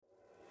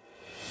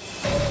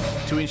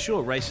To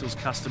ensure Racefuels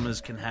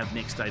customers can have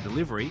next day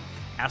delivery,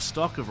 our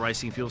stock of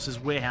racing fuels is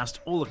warehoused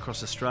all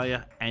across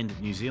Australia and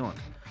New Zealand.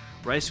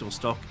 Racefuel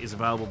stock is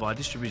available via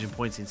distribution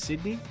points in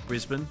Sydney,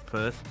 Brisbane,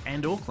 Perth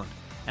and Auckland.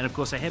 And of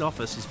course our head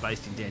office is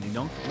based in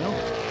Dandenong,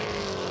 Melbourne.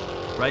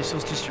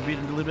 Racefuels distribute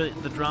and deliver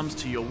the drums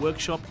to your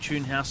workshop,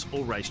 tune house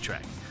or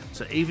racetrack.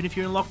 So even if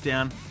you're in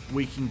lockdown,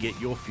 we can get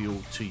your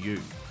fuel to you.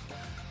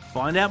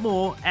 Find out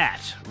more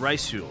at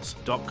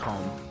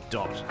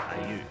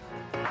racefuels.com.au.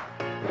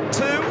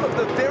 Two of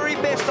the very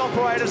best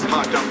operators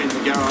parked up in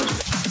the garage.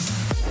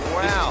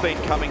 Wow. This has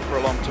been coming for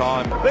a long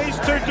time. These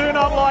two do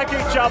not like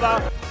each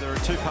other. There are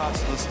two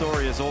parts of the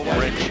story as always.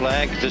 Red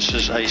flag, this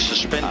is a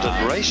suspended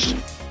race.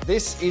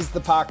 This is the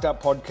Parked Up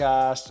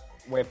Podcast.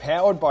 We're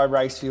powered by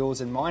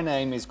Racefuels and my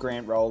name is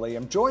Grant Rowley.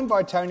 I'm joined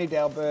by Tony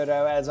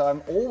D'Alberto, as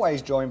I'm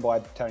always joined by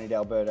Tony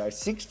D'Alberto.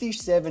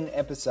 67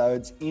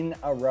 episodes in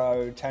a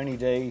row. Tony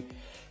D,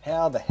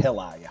 how the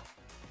hell are you?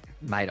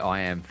 Mate,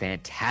 I am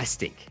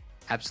fantastic.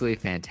 Absolutely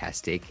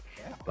fantastic.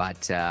 Yeah.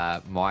 But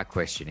my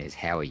question is,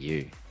 how are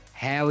you?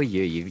 How are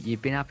you?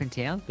 You've been up in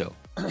Townsville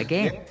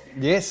again?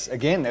 Yes,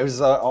 again. It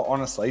was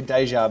honestly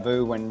deja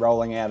vu when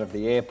rolling out of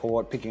the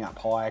airport, picking up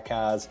hire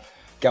cars,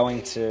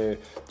 driving through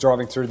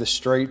the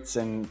streets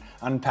and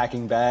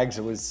unpacking bags.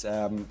 It was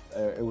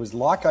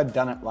like I'd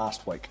done it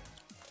last week.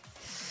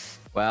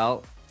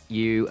 Well,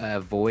 you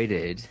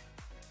avoided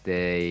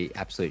the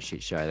absolute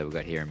shit show that we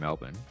got here in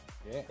Melbourne.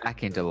 Yeah.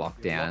 Back into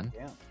lockdown.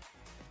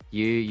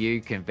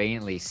 You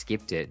conveniently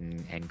skipped it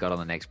and got on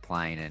the next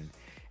plane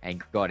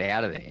and got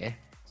out of there.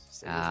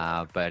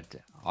 But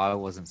I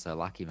wasn't so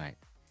lucky, mate.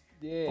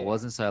 Yeah. I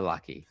wasn't so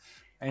lucky.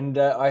 And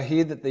I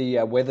hear that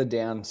the weather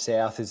down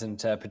south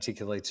isn't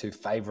particularly too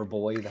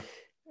favourable either.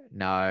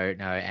 No.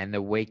 And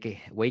the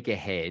week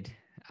ahead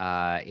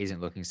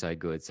isn't looking so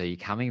good. So you're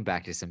coming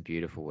back to some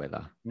beautiful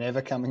weather.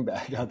 Never coming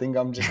back. I think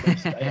I'm just going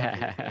to stay up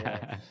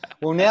here.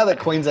 Well, now that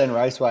Queensland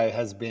Raceway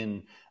has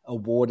been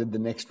awarded the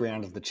next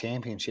round of the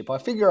championship, I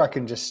figure I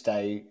can just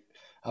stay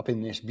up in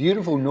this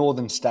beautiful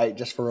northern state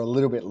just for a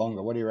little bit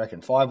longer. What do you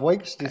reckon? 5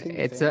 weeks? Do you think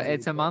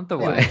it's a month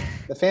away?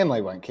 The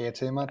family won't care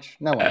too much.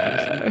 No one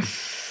will.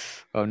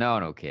 Well, no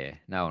one will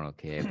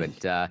care.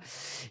 But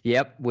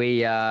yep,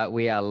 we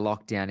are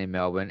locked down in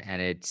Melbourne, and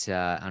it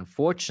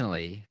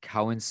unfortunately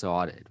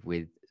coincided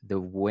with the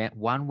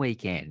one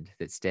weekend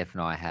that Steph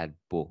and I had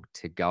booked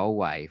to go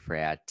away for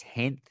our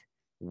 10th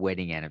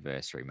wedding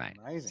anniversary, mate.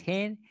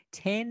 Amazing.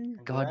 10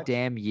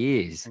 goddamn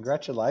years.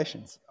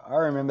 Congratulations. I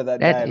remember that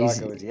day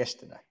like it was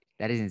yesterday.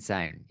 That is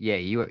insane. Yeah,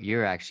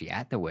 you're actually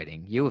at the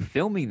wedding. You were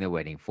filming the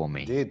wedding for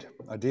me.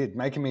 I did,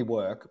 making me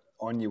work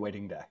on your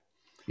wedding day.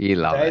 You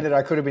love it. The day that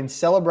I could have been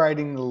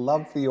celebrating the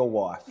love for your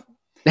wife,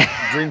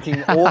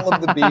 drinking all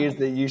of the beers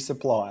that you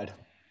supplied.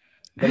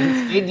 But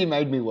instead you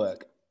made me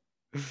work.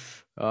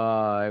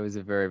 Oh, it was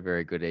a very,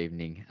 very good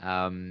evening.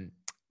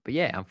 But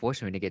yeah,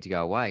 unfortunately, we didn't get to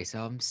go away.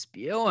 So I'm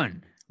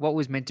spewing. What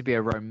was meant to be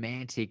a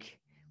romantic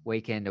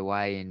weekend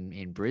away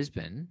in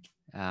Brisbane.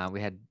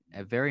 We had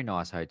a very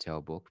nice hotel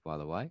booked, by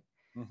the way.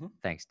 Mm-hmm.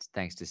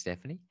 Thanks to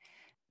Stephanie.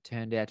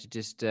 Turned out to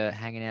just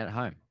hanging out at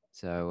home.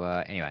 So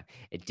anyway,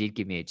 it did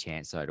give me a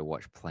chance, though, to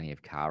watch plenty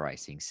of car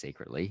racing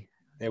secretly.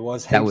 There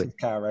was heaps of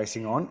car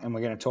racing on, and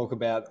we're going to talk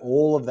about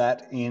all of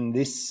that in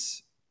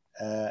this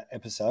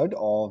episode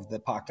of the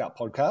Parked Up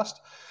Podcast.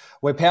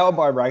 We're powered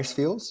by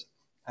Racefuels,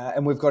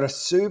 and we've got a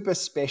super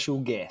special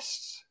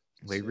guest.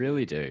 We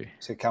really do.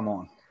 To come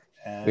on.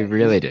 We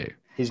really do.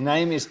 His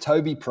name is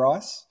Toby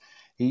Price.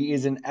 He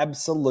is an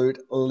absolute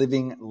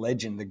living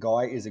legend. The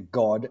guy is a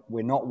god.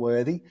 We're not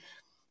worthy.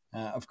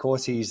 Of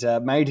course, he's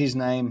made his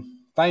name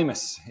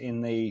famous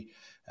in the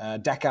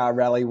Dakar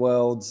Rally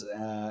worlds,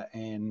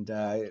 and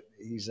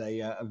he's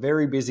a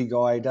very busy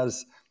guy. He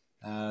does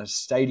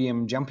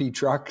stadium jumpy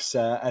trucks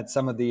at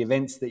some of the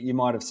events that you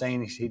might have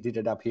seen. He did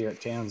it up here at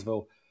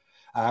Townsville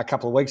a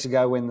couple of weeks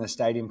ago when the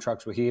stadium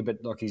trucks were here.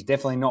 But look, he's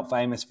definitely not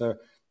famous for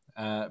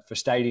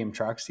stadium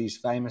trucks. He's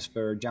famous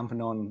for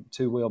jumping on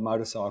two-wheel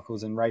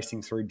motorcycles and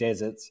racing through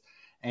deserts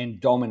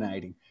and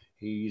dominating.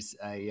 He's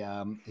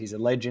a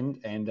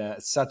legend and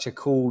such a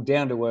cool,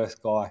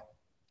 down-to-earth guy.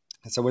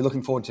 So we're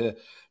looking forward to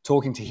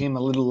talking to him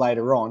a little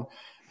later on.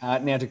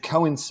 Now, to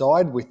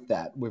coincide with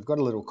that, we've got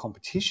a little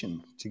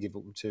competition to give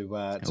to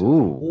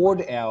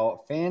reward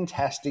our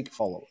fantastic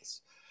followers.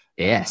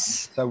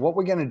 Yes. So what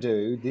we're going to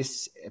do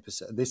this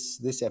episode,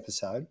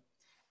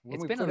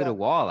 it's been a little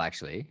while,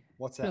 actually.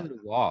 What's that? It's been a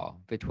little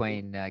while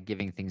between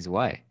giving things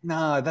away.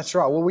 No, that's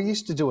right. Well, we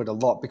used to do it a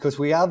lot because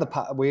we are the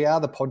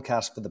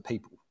podcast for the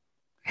people.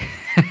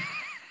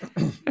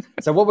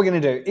 So what we're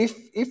going to do,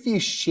 if you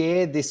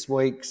share this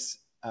week's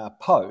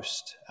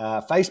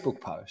Facebook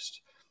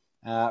post,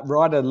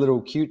 write a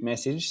little cute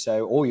message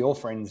so all your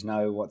friends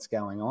know what's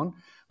going on.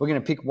 We're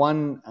going to pick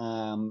one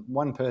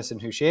person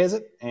who shares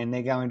it, and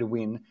they're going to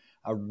win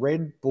a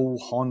Red Bull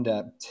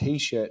Honda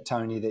T-shirt,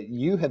 Tony, that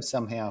you have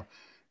somehow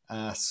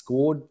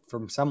scored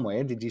from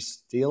somewhere. Did you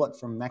steal it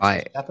from Max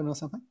Verstappen or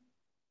something?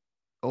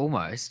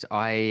 Almost.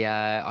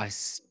 I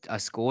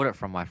scored it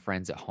from my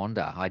friends at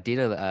Honda. I did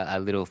a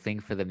little thing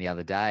for them the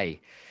other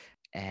day.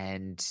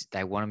 and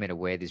they wanted me to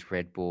wear this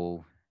Red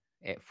Bull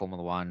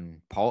Formula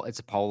One polo. It's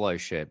a polo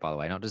shirt, by the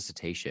way, not just a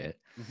t-shirt.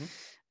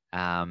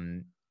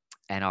 And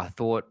I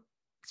thought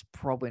it's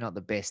probably not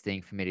the best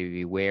thing for me to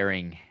be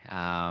wearing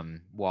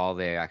while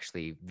they're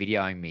actually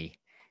videoing me.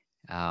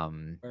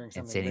 Wearing And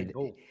something sending, Red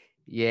Bull.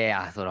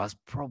 yeah, I thought I was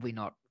probably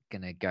not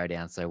going to go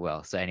down so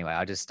well. So anyway,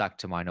 I just stuck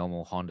to my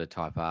normal Honda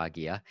Type R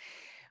gear,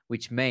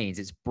 which means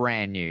it's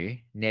brand new,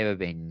 never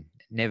been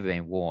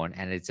worn,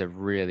 and it's a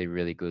really,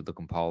 really good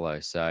looking polo.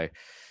 So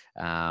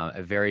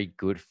a very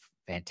good,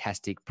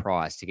 fantastic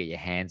price to get your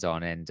hands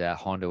on, and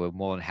Honda were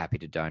more than happy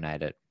to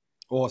donate it.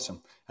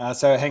 Awesome.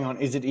 So hang on,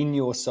 is it in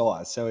your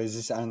size? So is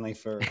this only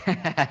for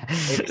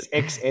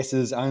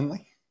XSs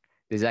only?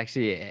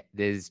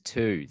 There's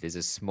two. There's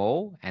a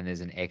small and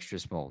there's an extra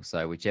small.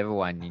 So whichever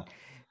one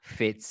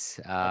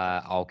fits,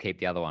 I'll keep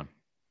the other one.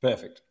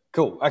 Perfect.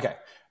 Cool. Okay.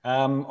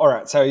 All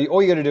right. So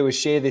all you got to do is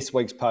share this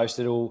week's post.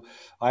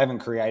 I haven't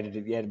created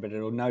it yet, but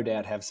it'll no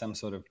doubt have some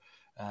sort of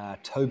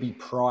Toby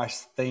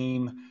Price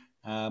theme,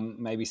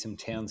 maybe some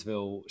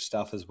Townsville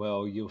stuff as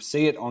well. You'll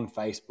see it on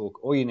Facebook.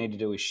 All you need to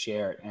do is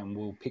share it, and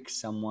we'll pick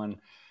someone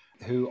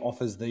who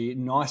offers the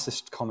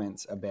nicest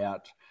comments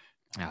about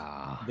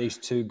these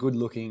two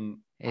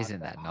good-looking. Isn't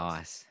that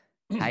nice?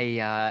 Hey,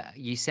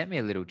 you sent me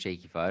a little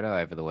cheeky photo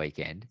over the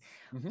weekend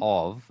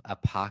of a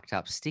parked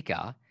up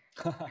sticker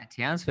at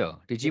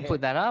Townsville. Did you put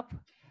that up?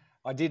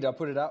 I did. I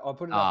put it up. I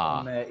put it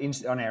up on our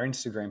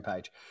Instagram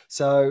page.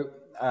 So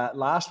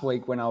last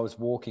week when I was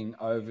walking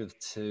over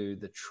to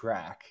the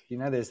track,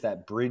 there's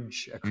that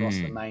bridge across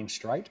the main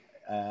straight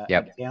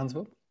at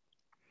Townsville.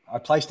 I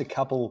placed a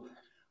couple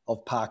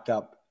of parked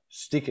up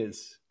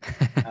stickers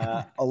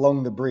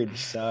along the bridge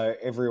so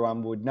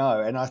everyone would know.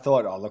 And I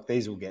thought, oh, look,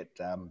 these will get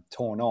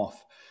torn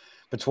off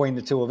between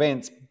the two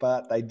events,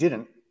 but they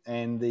didn't.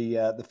 And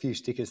the few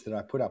stickers that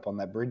I put up on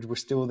that bridge were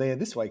still there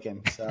this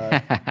weekend. So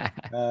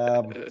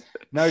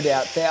no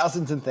doubt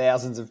thousands and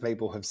thousands of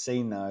people have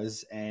seen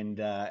those, and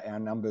our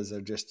numbers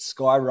are just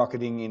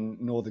skyrocketing in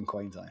northern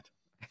Queensland.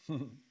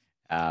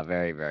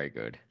 Very, very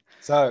good.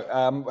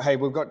 So, hey,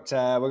 we've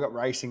got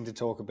racing to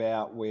talk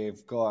about.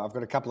 I've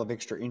got a couple of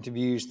extra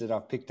interviews that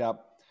I've picked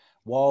up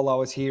while I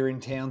was here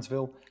in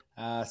Townsville.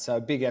 So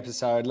big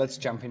episode. Let's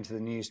jump into the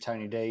news,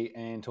 Tony D,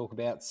 and talk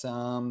about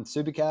some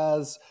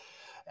supercars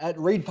at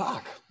Reid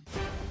Park.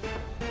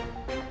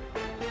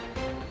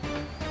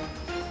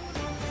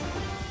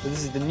 So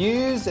this is the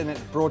news, and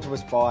it's brought to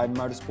us by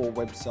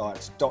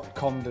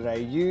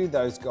motorsportwebsites.com.au.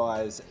 Those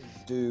guys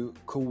do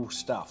cool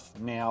stuff.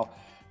 Now,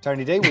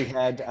 Tony D, we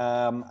had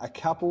a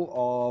couple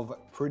of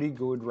pretty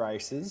good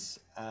races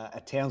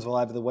at Townsville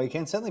over the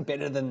weekend, certainly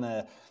better than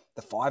the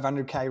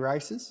 500k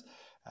races.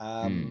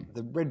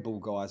 The Red Bull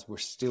guys were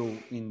still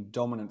in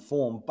dominant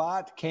form,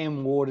 but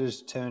Cam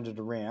Waters turned it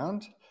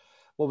around.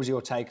 What was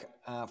your take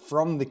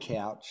from the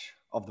couch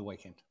of the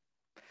weekend?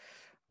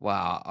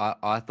 Wow,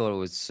 I thought it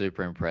was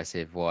super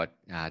impressive what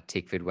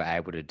Tickford were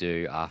able to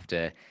do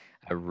after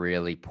a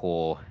really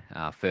poor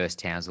first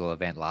Townsville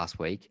event last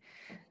week.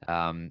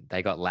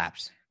 They got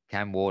lapped.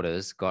 Cam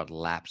Waters got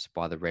lapped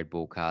by the Red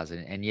Bull cars.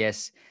 And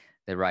yes,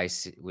 the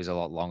race was a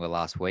lot longer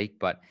last week,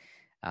 but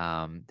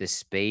the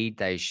speed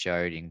they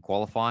showed in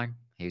qualifying,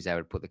 he was able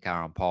to put the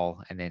car on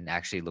pole and then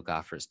actually look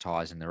after its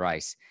tyres in the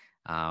race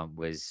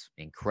was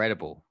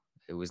incredible.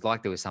 It was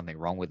like there was something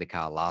wrong with the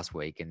car last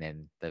week, and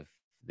then they've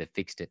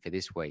fixed it for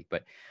this week.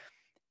 But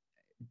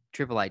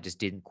Triple Eight just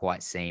didn't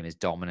quite seem as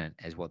dominant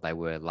as what they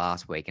were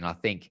last week. And I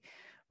think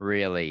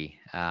really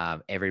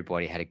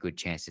everybody had a good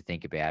chance to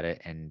think about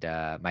it and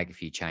make a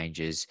few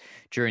changes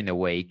during the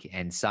week.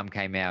 And some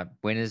came out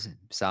winners,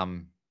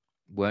 some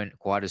weren't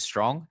quite as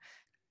strong.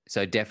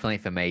 So definitely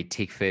for me,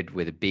 Tickford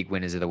were the big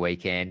winners of the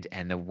weekend,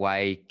 and the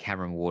way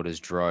Cameron Waters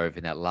drove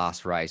in that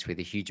last race with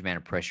a huge amount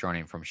of pressure on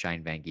him from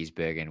Shane Van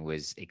Gisbergen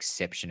was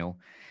exceptional.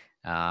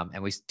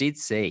 And we did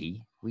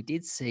see,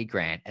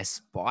 Grant, a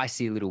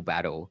spicy little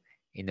battle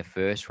in the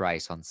first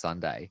race on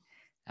Sunday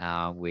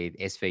with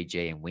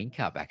SVG and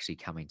Whincup actually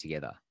coming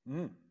together.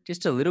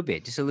 Just a little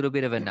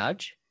bit of a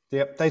nudge.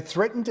 Yep, they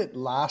threatened it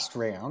last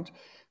round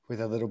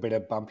with a little bit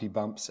of bumpy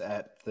bumps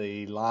at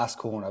the last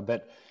corner,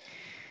 but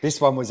this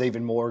one was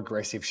even more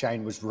aggressive.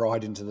 Shane was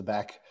right into the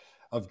back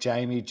of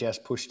Jamie,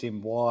 just pushed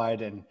him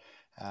wide, and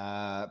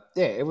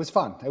it was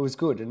fun. It was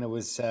good, and it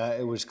was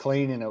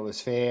clean and it was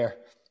fair.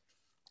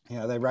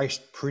 They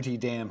raced pretty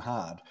damn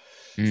hard.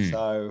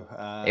 So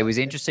it was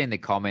interesting, the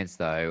comments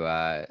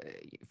though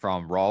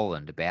from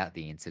Roland about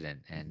the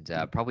incident, and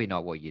probably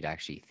not what you'd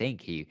actually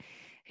think. He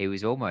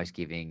was almost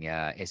giving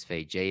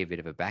SVG a bit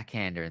of a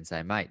backhander and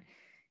saying, mate,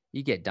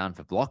 you get done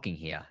for blocking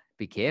here.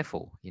 Be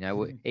careful.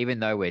 Even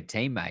though we're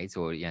teammates,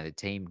 or the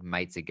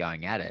teammates are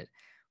going at it,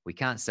 we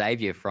can't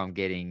save you from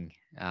getting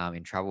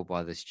in trouble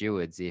by the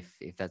stewards if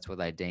that's what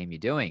they deem you're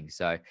doing.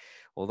 So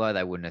although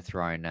they wouldn't have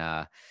thrown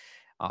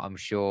I'm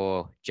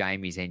sure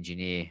Jamie's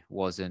engineer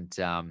wasn't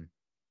complaining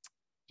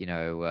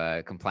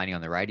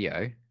on the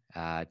radio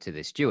to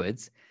the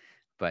stewards,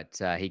 but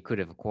he could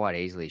have quite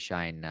easily,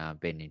 Shane,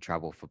 been in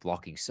trouble for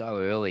blocking so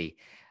early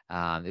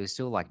There was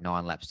still like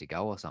 9 laps to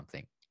go or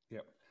something.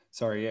 Yep.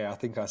 Sorry, yeah, I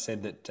think I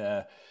said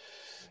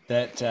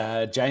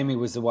that Jamie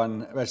was the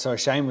one. Sorry,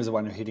 Shane was the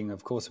one who hitting.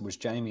 Of course, it was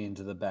Jamie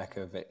into the back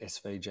of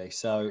SVG.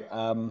 So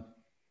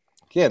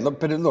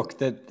look,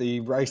 that the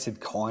race had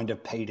kind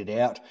of petered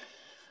out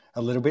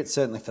a little bit,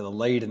 certainly for the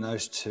lead, and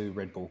those two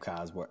Red Bull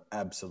cars were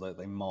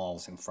absolutely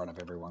miles in front of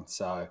everyone.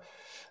 So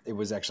it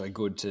was actually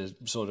good to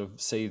sort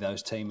of see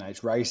those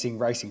teammates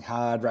racing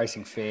hard,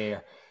 racing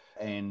fair.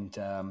 And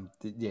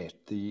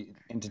the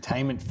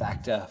entertainment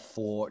factor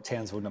for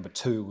Townsville number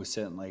 2 was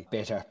certainly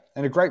better.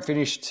 And a great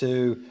finish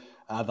to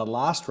the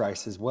last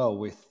race as well,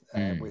 with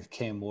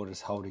Cam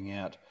Waters holding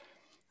out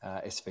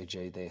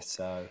SVG there.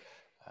 So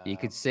you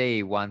could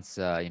see once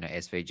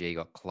SVG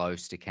got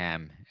close to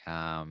Cam,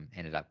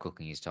 ended up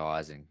cooking his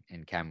tyres,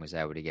 and Cam was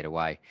able to get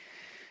away.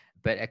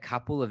 But a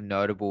couple of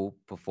notable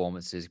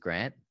performances,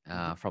 Grant,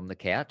 from the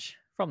couch.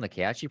 From the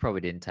couch, you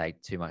probably didn't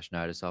take too much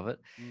notice of it.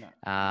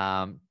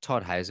 No.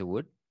 Todd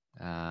Hazelwood,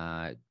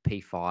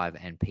 P5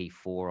 and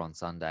P4 on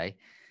Sunday.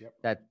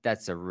 Yep.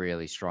 That's a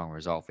really strong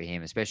result for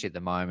him, especially at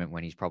the moment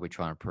when he's probably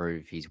trying to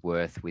prove his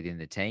worth within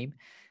the team.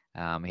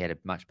 He had a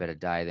much better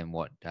day than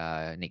what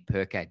Nick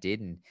Percat did,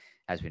 and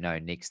as we know,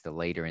 Nick's the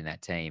leader in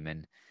that team.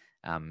 And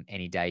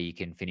any day you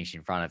can finish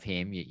in front of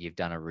him, you've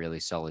done a really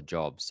solid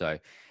job. So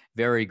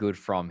very good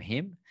from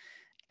him.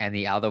 And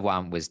the other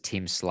one was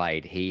Tim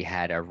Slade. He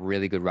had a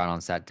really good run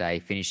on Saturday,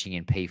 finishing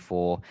in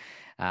P4.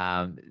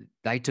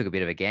 They took a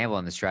bit of a gamble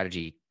on the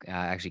strategy,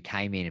 actually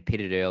came in and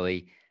pitted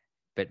early,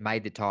 but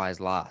made the tyres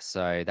last.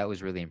 So that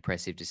was really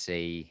impressive to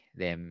see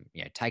them,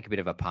 take a bit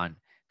of a punt,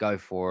 go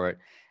for it,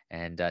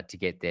 and to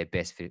get their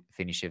best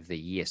finish of the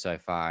year so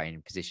far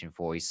in position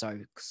 4. He's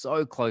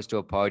so close to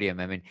a podium.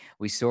 I mean,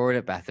 we saw it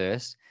at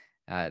Bathurst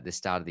at the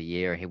start of the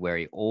year where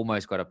he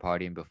almost got a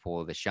podium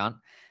before the shunt.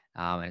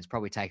 And it's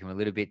probably taken them a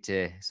little bit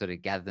to sort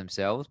of gather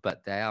themselves,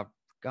 but they are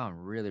going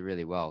really,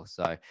 really well.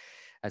 So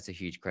that's a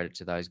huge credit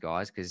to those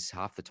guys, because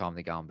half the time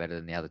they're going better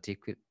than the other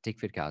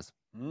Tickford cars.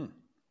 Mm.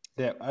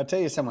 Yeah, I'll tell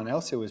you, someone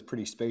else who was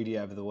pretty speedy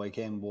over the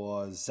weekend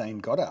was Zane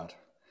Goddard.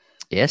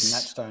 Yes,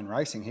 Matchstone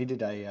Racing. He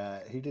did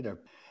a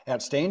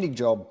outstanding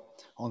job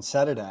on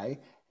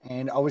Saturday,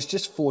 and I was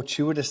just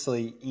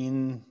fortuitously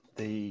in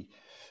the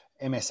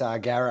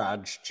MSR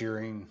garage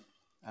during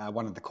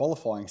one of the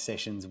qualifying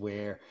sessions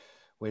where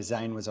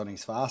Zane was on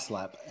his fast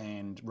lap,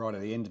 and right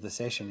at the end of the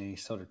session, he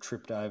sort of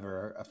tripped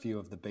over a few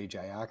of the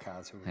BJR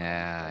cars who were down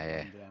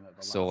at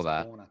the saw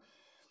that corner.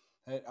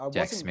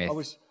 Jack Smith.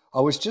 I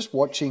was just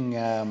watching.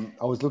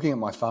 I was looking at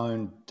my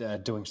phone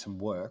doing some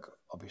work.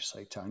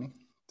 Obviously, Tony.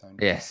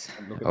 Yes,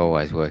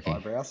 always working.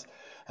 Eyebrows.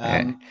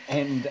 And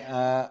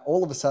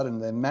all of a sudden,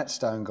 the Matt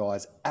Stone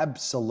guys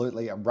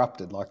absolutely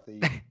erupted. Like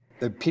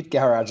the pit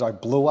garage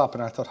blew up,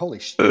 and I thought, holy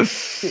shit,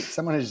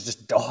 someone has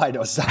just died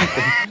or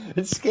something.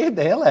 It scared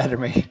the hell out of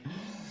me.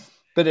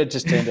 But it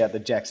just turned out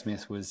that Jack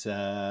Smith was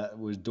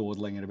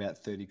dawdling at about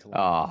 30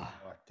 kilometres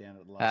down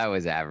at the last. That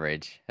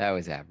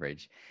was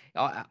average.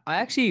 I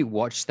actually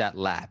watched that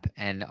lap,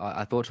 and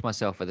I thought to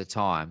myself at the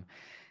time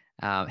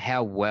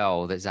how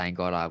well that Zane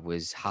Goddard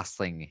was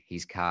hustling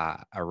his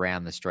car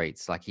around the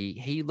streets. Like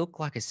he looked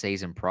like a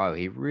seasoned pro.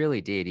 He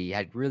really did. He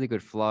had really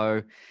good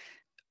flow.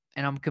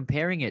 And I'm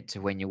comparing it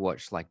to when you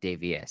watch like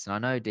DVS. And I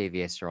know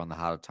DVS are on the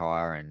harder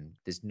tyre and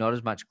there's not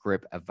as much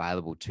grip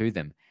available to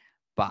them.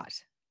 But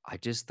I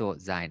just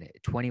thought Zane,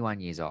 21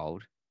 years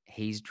old,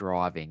 he's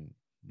driving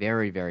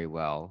very, very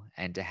well.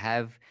 And to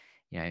have,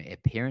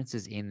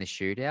 appearances in the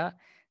shootout,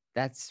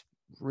 that's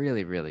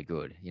really, really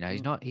good.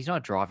 He's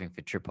not driving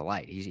for Triple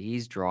Eight.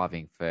 He's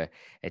driving for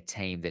a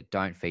team that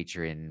don't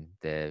feature in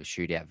the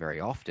shootout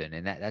very often.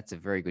 And that's a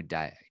very good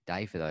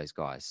day for those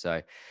guys.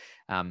 So,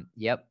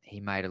 he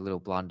made a little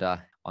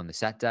blunder on the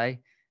Saturday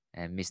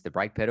and missed the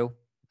brake pedal,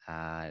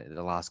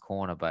 the last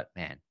corner. But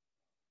man,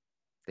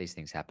 these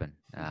things happen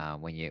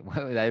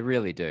they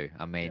really do.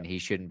 I mean, he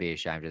shouldn't be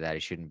ashamed of that.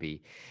 He shouldn't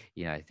be,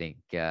 think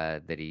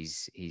that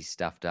he's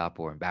stuffed up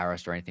or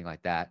embarrassed or anything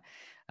like that.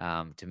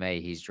 To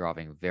me, he's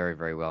driving very,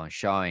 very well and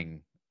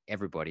showing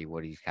everybody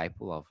what he's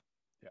capable of.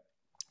 Yeah.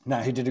 No,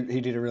 he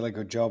did a really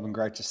good job, and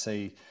great to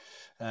see.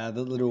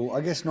 The little,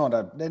 I guess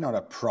they're not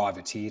a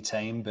privateer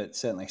team, but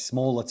certainly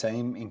smaller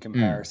team in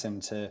comparison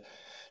to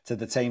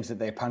the teams that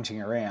they're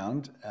punching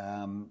around.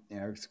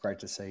 It's great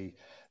to see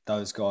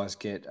those guys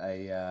get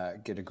a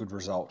good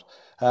result.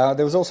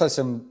 There was also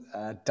some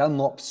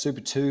Dunlop Super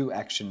 2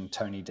 action,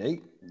 Tony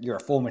D. You're a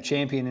former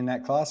champion in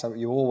that class, so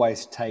you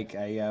always take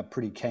a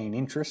pretty keen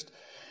interest.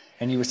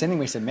 And you were sending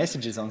me some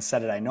messages on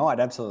Saturday night,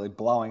 absolutely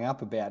blowing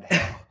up about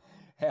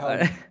how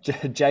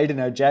Jaden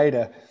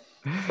Ojeda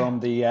from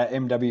the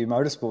MW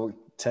Motorsport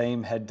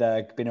team had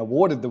been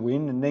awarded the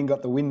win and then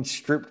got the win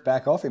stripped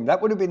back off him.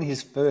 That would have been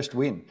his first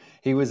win.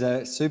 He was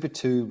a Super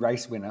 2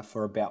 race winner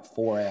for about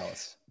 4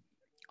 hours.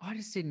 I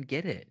just didn't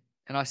get it.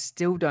 And I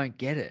still don't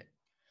get it.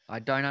 I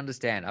don't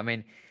understand. I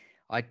mean,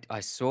 I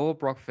saw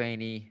Brock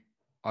Feeney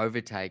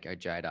overtake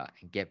Ojeda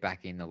and get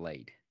back in the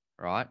lead,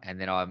 right? And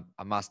then I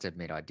must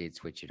admit I did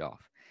switch it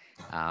off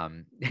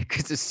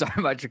because there's so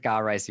much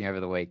car racing over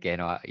the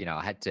weekend. I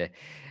had to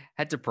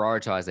had to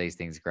prioritize these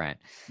things, Grant.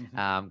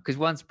 Mm-hmm. Because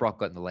once Brock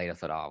got in the lead, I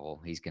thought, oh,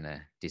 well, he's going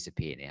to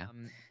disappear now.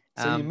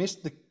 So you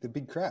missed the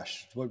big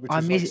crash, which I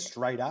was like missed-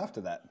 straight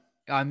after that.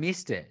 I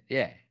missed it.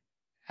 Yeah,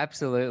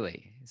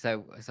 absolutely.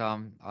 So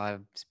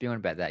I'm spewing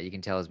about that. You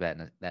can tell us about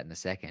that in a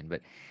second.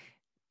 But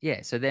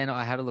yeah, so then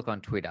I had a look on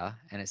Twitter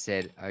and it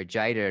said, oh,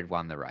 Jada had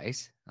won the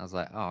race. I was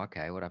like, oh,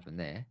 okay, what happened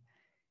there?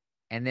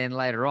 And then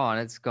later on,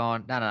 it's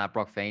gone, no,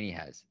 Brock Feeney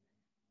has.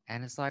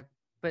 And it's like,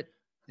 but,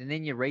 and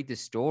then you read the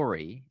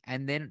story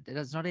and then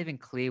it's not even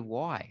clear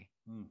why.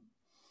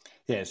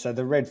 Yeah, so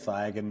the red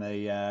flag and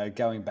the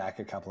going back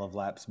a couple of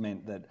laps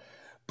meant that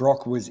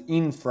Brock was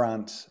in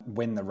front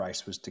when the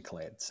race was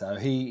declared. So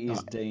he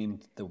is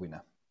deemed the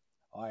winner.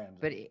 I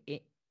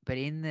understand. But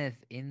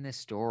in the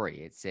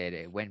story, it said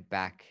it went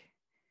back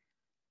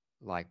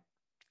like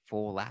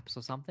 4 laps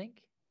or something.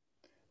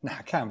 No,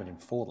 it can't have been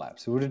 4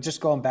 laps. It would have just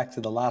gone back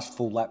to the last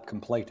full lap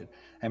completed,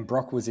 and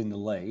Brock was in the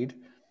lead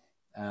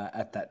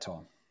at that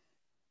time.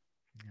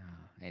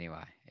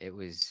 Anyway, it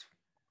was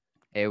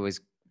Confusing?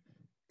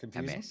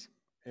 a mess.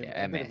 A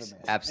Yeah, a bit of mess.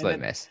 Absolute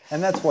mess.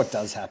 And that's what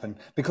does happen.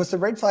 Because the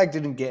red flag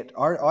didn't get...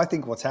 I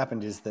think what's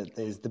happened is that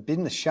there's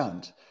been the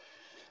shunt,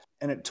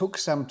 and it took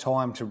some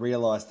time to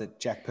realise that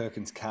Jack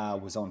Perkins' car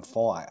was on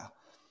fire.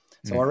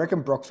 So I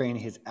reckon Brock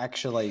Feeney has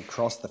actually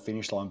crossed the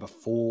finish line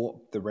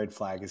before the red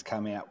flag has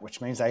come out, which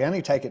means they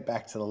only take it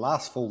back to the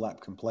last full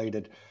lap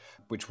completed,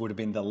 which would have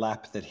been the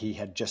lap that he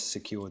had just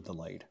secured the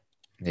lead.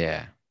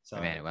 Yeah. So,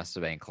 Man, it must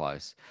have been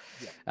close.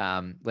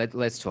 Yeah.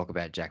 Let's talk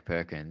about Jack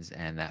Perkins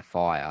and that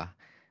fire.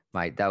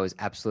 Mate, that was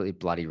absolutely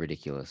bloody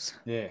ridiculous.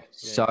 Yeah.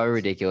 So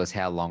ridiculous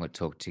how long it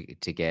took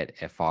to get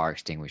a fire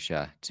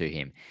extinguisher to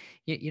him.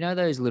 You know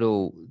those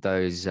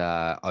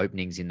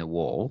openings in the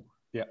wall?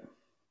 Yeah.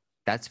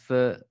 That's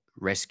for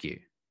rescue.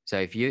 So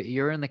if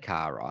you're in the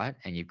car, right,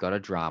 and you've got a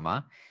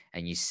drama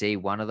and you see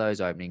one of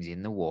those openings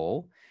in the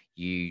wall,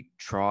 you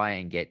try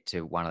and get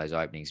to one of those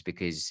openings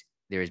because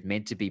there is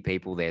meant to be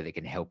people there that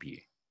can help you.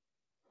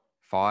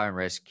 Fire and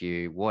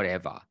rescue,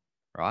 whatever,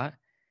 right?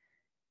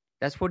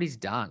 That's what he's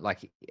done.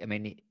 Like, I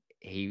mean,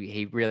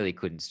 he really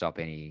couldn't stop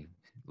any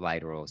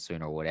later or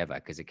sooner or whatever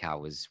because the car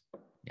was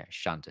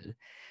shunted.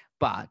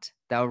 But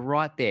they were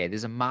right there.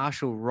 There's a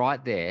marshal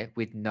right there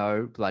with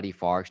no bloody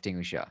fire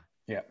extinguisher.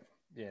 Yeah.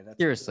 That's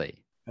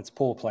Seriously. That's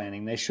poor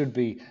planning. There should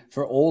be,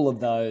 for all of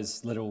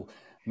those little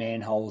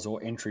manholes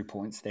or entry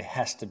points, there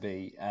has to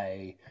be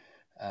a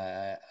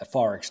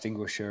fire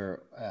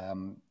extinguisher, a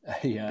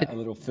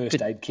little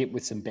first aid kit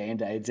with some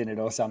Band-Aids in it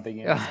or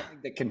something,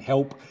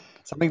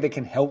 something that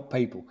can help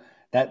people.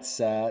 That's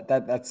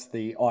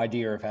the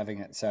idea of having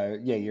it. So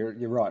yeah,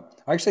 you're right.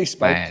 I actually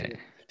spoke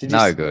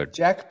to good.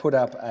 Jack put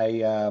up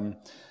a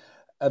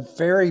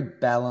very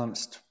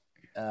balanced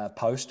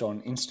post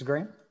on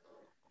Instagram.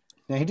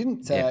 Now he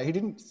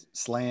didn't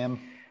slam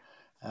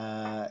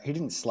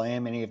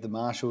any of the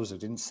marshals or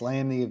didn't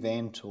slam the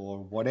event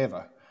or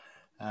whatever.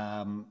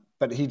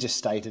 But he just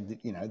stated,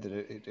 that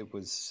it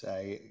was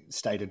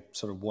stated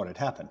sort of what had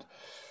happened,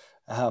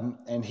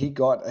 and he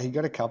got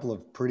a couple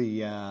of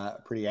pretty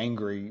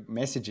angry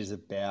messages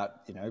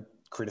about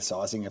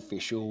criticising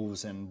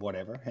officials and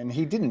whatever, and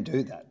he didn't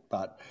do that,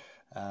 but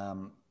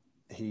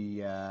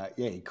he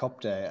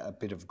copped a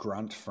bit of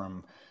grunt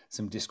from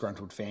some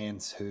disgruntled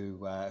fans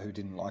who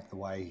didn't like the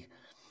way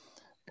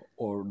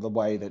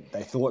that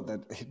they thought that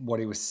what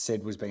he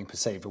said was being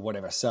perceived or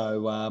whatever.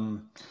 So,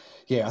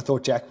 I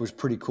thought Jack was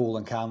pretty cool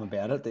and calm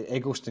about it. The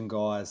Eggleston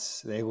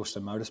guys, the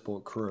Eggleston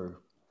Motorsport crew,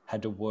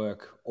 had to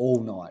work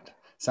all night.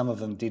 Some of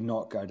them did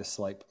not go to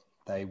sleep.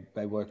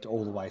 They worked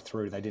all the way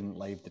through. They didn't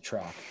leave the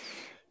track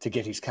to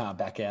get his car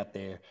back out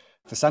there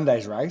for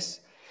Sunday's race,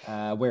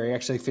 where he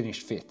actually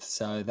finished 5th.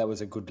 So that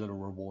was a good little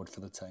reward for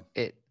the team.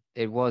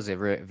 It was a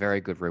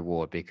very good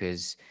reward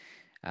because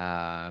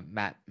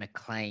Matt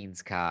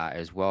McLean's car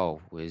as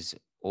well was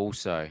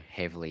also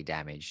heavily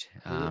damaged.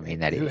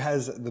 Who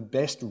has the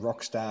best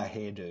rock star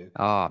hairdo?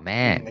 Oh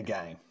man, in the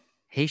game.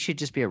 He should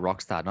just be a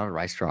rock star, not a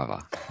race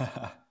driver.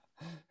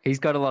 He's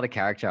got a lot of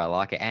character. I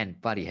like it,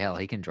 and bloody hell,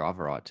 he can drive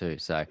right too.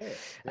 So,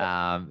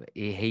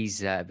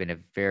 he's been a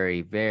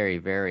very, very,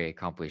 very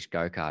accomplished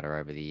go-karter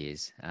over the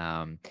years.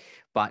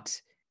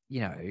 But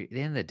at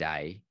the end of the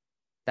day,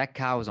 that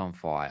car was on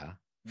fire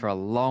for a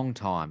long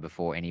time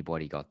before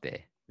anybody got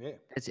there. Yeah,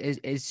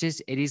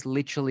 it is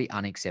literally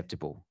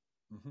unacceptable.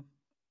 Mm-hmm.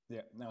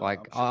 Yeah, no,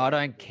 I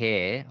don't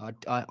care.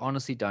 I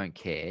honestly don't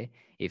care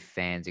if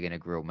fans are going to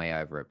grill me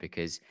over it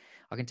because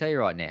I can tell you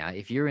right now,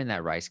 if you're in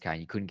that race car and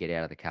you couldn't get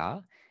out of the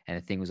car and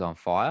the thing was on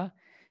fire,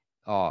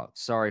 oh,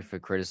 sorry for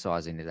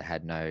criticizing that they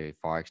had no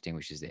fire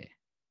extinguishers there.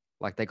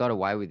 Like they got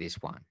away with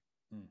this one,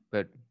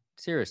 but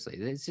seriously,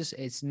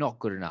 it's not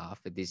good enough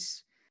at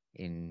this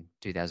in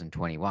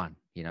 2021.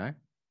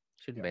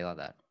 Shouldn't be like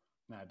that.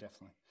 No,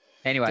 definitely.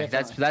 Anyway,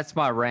 that's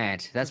my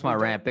rant. That's my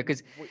rant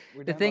because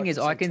the thing is,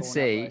 I can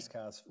see.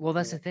 Well,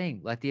 that's the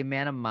thing. Like the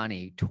amount of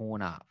money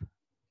torn up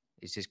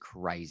is just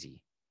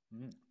crazy.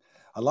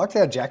 I liked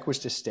how Jack was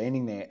just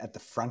standing there at the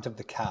front of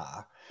the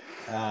car,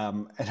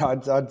 and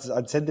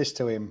I'd said this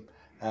to him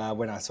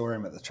when I saw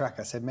him at the track.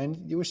 I said,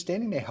 man, you were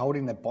standing there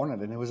holding the bonnet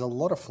and there was a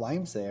lot of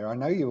flames there. I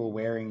know you were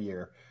wearing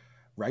your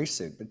race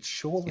suit, but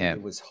surely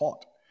it was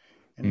hot.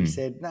 And he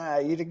said, no,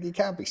 you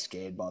can't be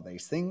scared by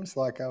these things.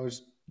 Like I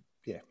was,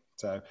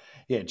 So,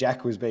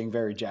 Jack was being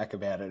very Jack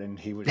about it. And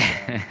he was,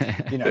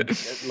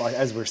 like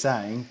as we're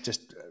saying,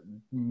 just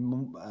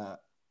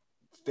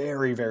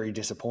very, very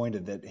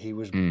disappointed that he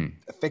was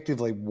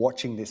effectively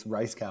watching this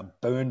race car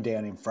burn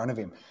down in front of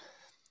him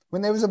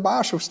when there was a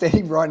marshal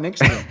standing right next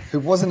to him who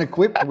wasn't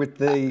equipped with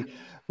the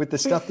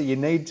stuff that you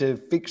need to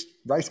fix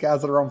race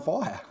cars that are on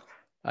fire.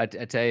 I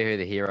tell you who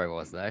the hero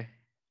was, though.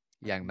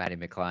 Young Matty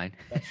McLean.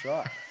 That's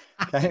right.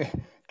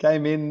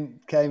 Came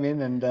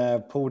in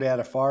and pulled out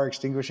a fire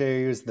extinguisher.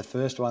 He was the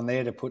first one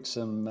there to put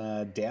some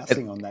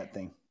dousing on that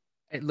thing.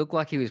 It looked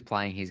like he was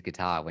playing his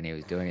guitar when he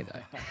was doing it,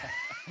 though.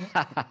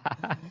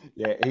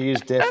 Yeah, he is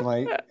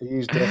definitely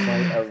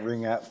a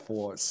ringer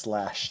for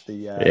Slash,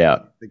 the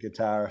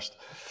guitarist.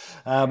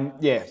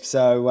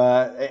 So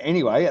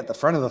anyway, at the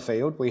front of the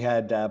field, we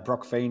had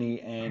Brock Feeney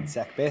and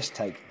Zach Best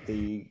take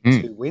the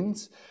 2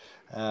 wins.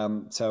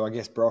 So I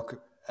guess Brock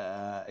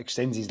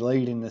extends his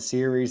lead in the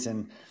series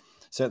and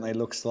certainly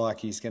looks like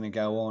he's going to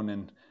go on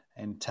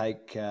and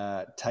take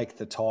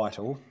the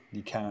title.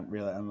 You can't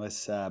really,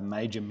 unless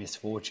major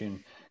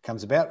misfortune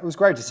comes about. It was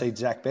great to see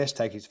Zach Best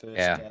take his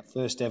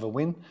first ever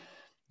win.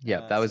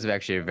 Yeah, that was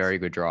actually a very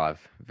good drive.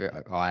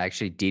 I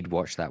actually did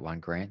watch that one,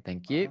 Grant.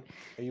 Thank you.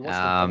 You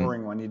watched the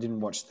boring one. You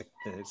didn't watch the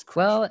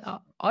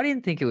Well, I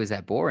didn't think it was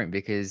that boring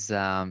because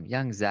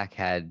young Zach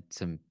had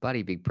some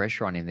bloody big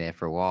pressure on him there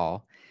for a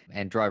while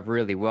and drove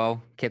really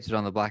well, kept it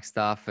on the black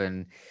stuff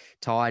and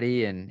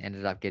tidy and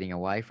ended up getting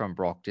away from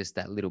Brock just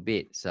that little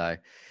bit. So,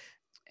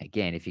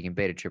 again, if you can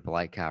beat a Triple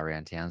Eight car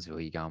around Townsville,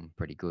 you're going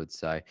pretty good.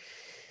 So,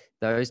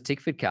 those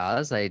Tickford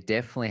cars, they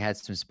definitely had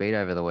some speed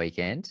over the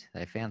weekend.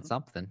 They found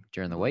something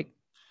during the week.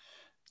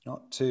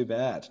 Not too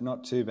bad.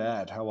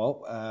 Oh,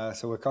 well,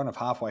 so we're kind of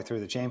halfway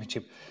through the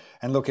championship.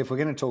 And look, if we're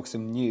going to talk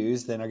some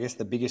news, then I guess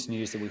the biggest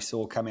news that we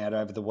saw come out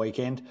over the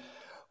weekend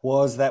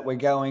was that we're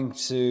going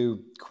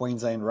to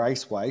Queensland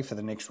Raceway for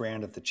the next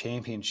round of the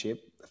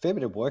championship. A fair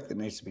bit of work that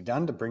needs to be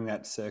done to bring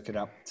that circuit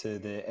up to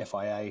the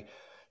FIA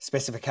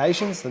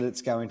specifications that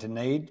it's going to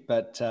need.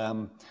 But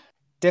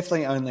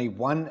definitely only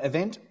one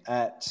event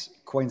at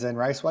Queensland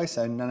Raceway,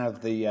 so none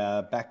of the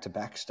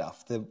back-to-back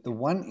stuff. The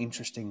one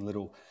interesting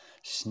little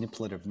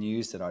snippet of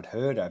news that I'd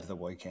heard over the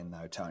weekend,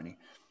 though, Tony,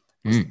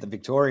 was that the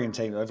Victorian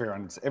team,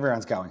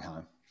 everyone's going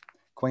home.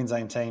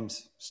 Queensland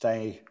teams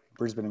stay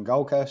Brisbane and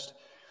Gold Coast.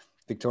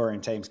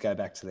 Victorian teams go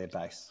back to their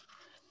base.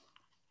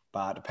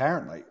 But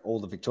apparently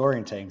all the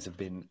Victorian teams have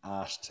been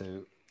asked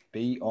to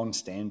be on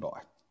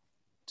standby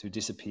to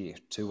disappear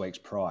 2 weeks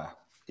prior,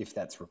 if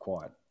that's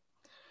required.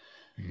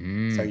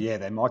 So,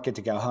 they might get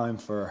to go home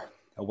for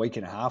a week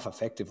and a half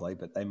effectively,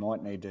 but they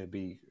might need to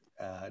be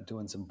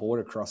doing some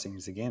border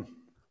crossings again. Do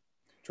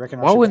you reckon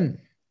I should?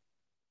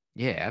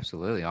 Yeah,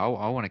 absolutely. I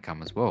want to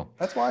come as well.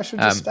 That's why I should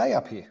just stay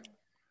up here.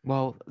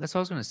 Well, that's what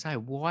I was going to say.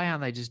 Why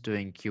aren't they just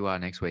doing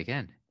QR next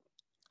weekend?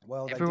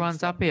 Well,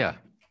 everyone's up here.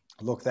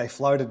 Look, they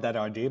floated that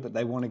idea, but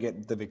they want to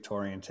get the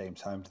Victorian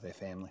teams home to their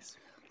families.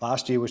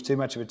 Last year was too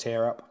much of a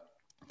tear-up.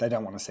 They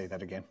don't want to see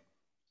that again.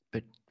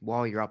 But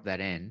while you're up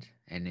that end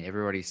and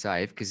everybody's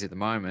safe, because at the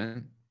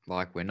moment,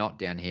 like we're not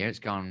down here, it's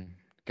going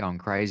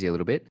crazy a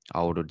little bit.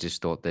 I would have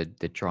just thought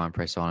they'd try and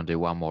press on and do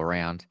one more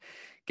round,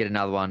 get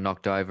another one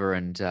knocked over,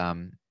 and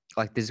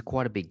there's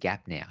quite a big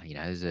gap now. You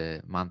know, there's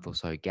a month or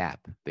so gap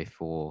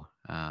before,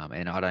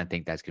 and I don't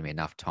think that's going to be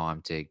enough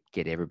time to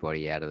get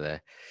everybody out of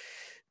the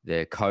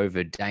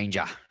COVID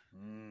danger.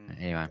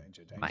 Anyway,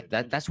 mate,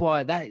 that's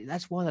why they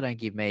don't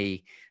give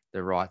me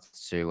the right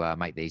to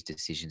make these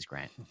decisions,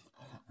 Grant.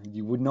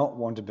 You would not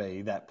want to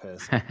be that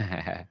person.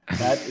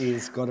 That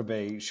is got to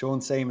be Sean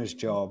Seamer's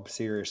job,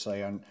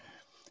 seriously. And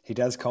he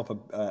does cop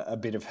a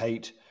bit of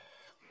heat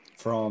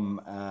from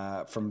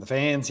the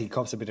fans. He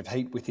cops a bit of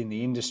heat within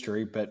the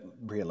industry, but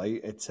really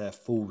it's a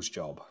fool's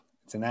job.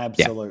 It's an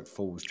absolute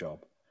fool's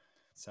job.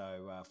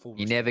 So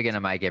you're never going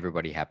to make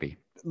everybody happy.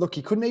 Look,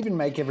 you couldn't even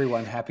make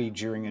everyone happy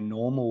during a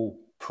normal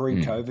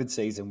pre-COVID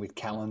season with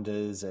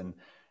calendars and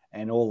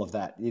all of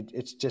that.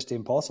 It's just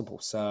impossible.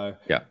 So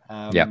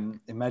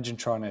imagine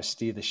trying to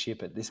steer the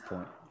ship at this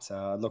point.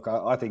 So look,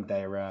 I think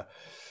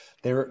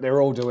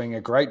they're all doing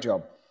a great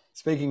job.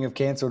 Speaking of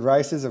cancelled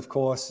races, of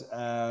course,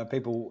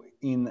 people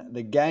in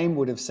the game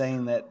would have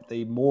seen that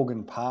the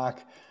Morgan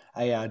Park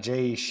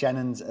ARG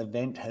Shannon's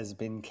event has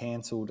been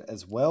cancelled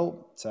as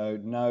well. So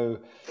no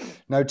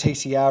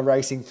TCR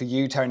racing for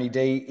you, Tony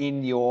D,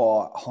 in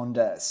your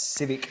Honda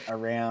Civic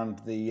around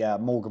the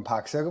Morgan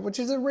Park circuit, which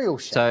is a real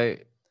shame.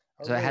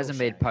 So it hasn't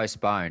been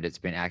postponed. It's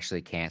been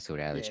actually cancelled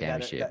out of the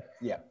championship.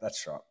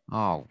 That's right.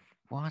 Oh,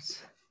 what?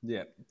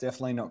 Yeah,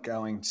 definitely not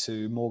going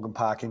to Morgan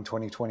Park in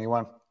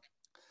 2021.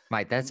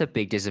 Mate, that's a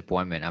big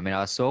disappointment. I mean,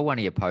 I saw one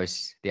of your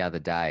posts the other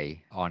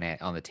day on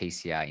the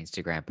TCR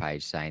Instagram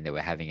page saying that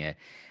we're having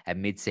a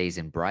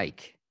mid-season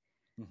break.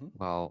 Mm-hmm.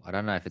 Well, I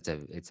don't know if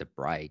it's a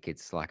break.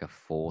 It's like a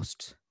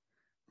forced,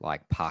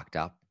 parked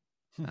up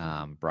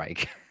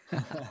break.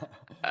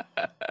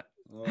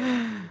 Oh,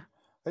 dear.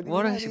 But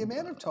What a the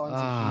amount of times you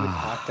hear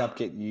parked up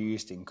get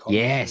used in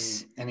commentary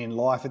Yes. and in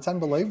life, it's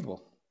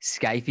unbelievable.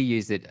 Scafey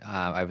used it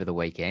over the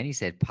weekend. He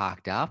said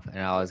parked up, and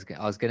I was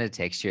going to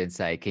text you and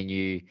say, can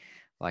you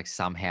like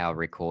somehow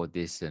record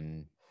this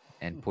and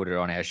put it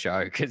on our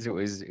show, because it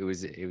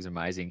was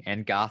amazing.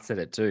 And Garth said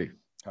it too.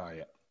 Oh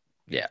yeah,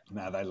 Yeah.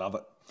 no, they love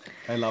it.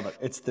 They love it.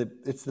 It's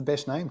the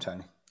best name,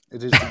 Tony.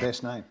 It is the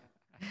best name.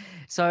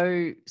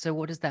 So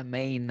what does that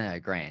mean,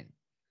 Grant?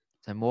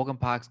 So Morgan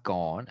Park's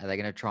gone. Are they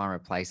going to try and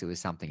replace it with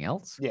something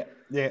else?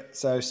 Yeah.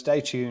 So stay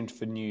tuned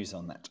for news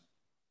on that.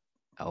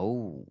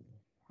 Oh,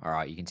 all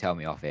right. You can tell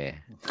me off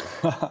air.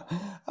 I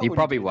You wouldn't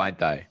probably do won't,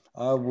 though.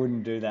 I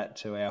wouldn't do that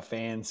to our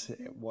fans.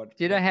 Do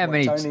you know how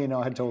many Tony and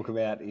I talk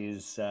about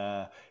is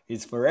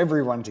for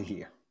everyone to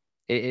hear.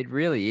 It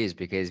really is,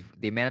 because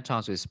the amount of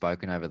times we've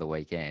spoken over the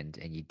weekend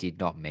and you did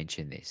not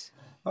mention this.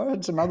 I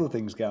had some other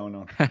things going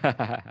on.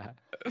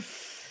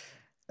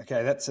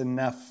 Okay, that's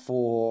enough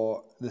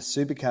for the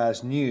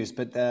Supercars news,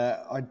 but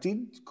I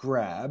did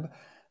grab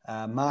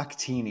Mark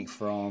Tierney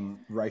from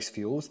Race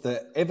Fuels,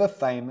 the ever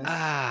famous...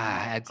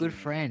 our good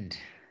friend.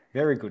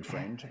 Very good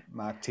friend,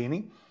 Mark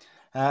Tierney.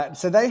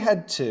 So they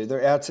had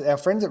to, our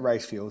friends at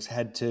Race Fuels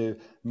had to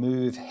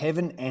move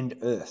heaven and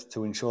earth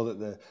to ensure that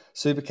the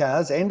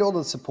Supercars and all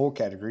the support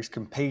categories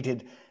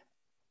competed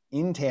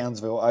in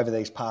Townsville over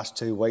these past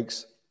 2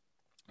 weeks,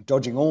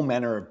 dodging all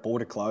manner of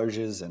border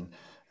closures and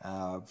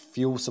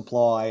fuel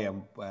supply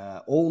and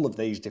all of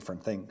these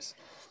different things.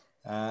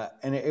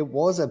 And it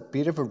was a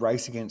bit of a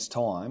race against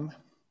time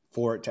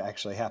for it to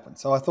actually happen.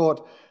 So I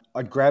thought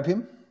I'd grab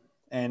him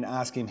and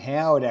ask him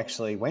how it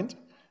actually went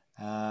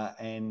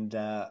and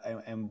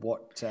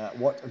what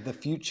the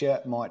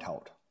future might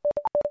hold.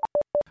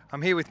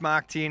 I'm here with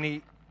Mark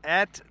Tierney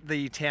at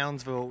the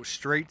Townsville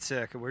Street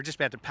Circuit. We're just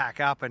about to pack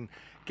up and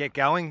get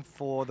going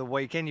for the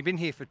weekend. You've been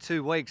here for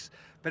 2 weeks,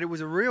 but it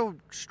was a real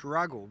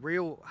struggle,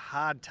 real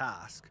hard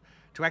task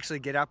to actually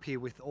get up here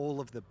with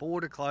all of the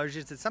border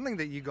closures. It's something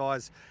that you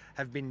guys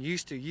have been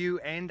used to, you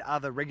and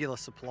other regular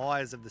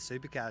suppliers of the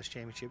Supercars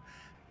Championship.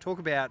 Talk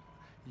about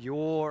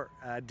your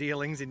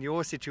dealings in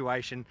your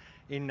situation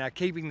in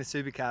keeping the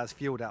Supercars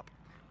fueled up.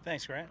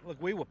 Thanks, Grant. Look,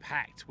 we were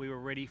packed. We were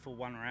ready for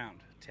one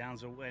round,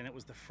 Townsville, and it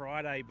was the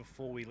Friday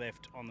before we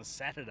left on the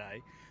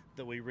Saturday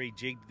that we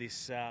rejigged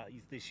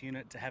this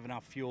unit to have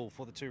enough fuel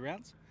for the 2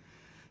 rounds.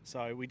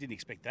 So we didn't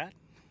expect that,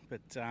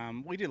 but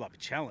we do like a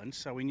challenge.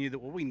 So we knew that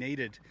what we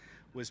needed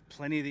was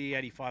plenty of the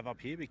E85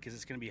 up here, because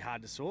it's going to be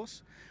hard to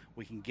source.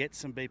 We can get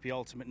some BP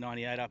Ultimate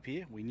 98 up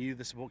here. We knew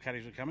the support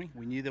categories were coming.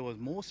 We knew there was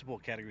more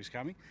support categories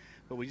coming,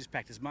 but we just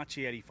packed as much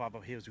E85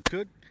 up here as we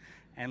could.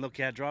 And look,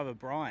 our driver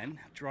Brian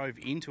drove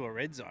into a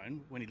red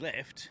zone when he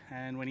left,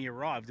 and when he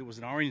arrived it was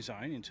an orange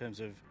zone in terms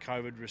of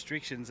COVID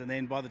restrictions, and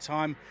then by the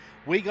time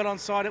we got on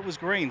site it was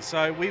green.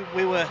 So we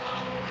were,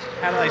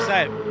 how do they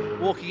say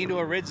it, walking into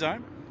a red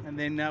zone. And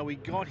then we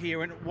got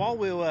here, and while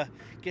we were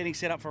getting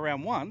set up for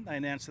round 1, they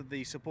announced that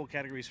the support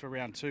categories for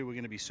round 2 were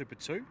going to be Super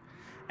 2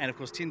 and of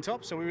course Tin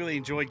Top. So we really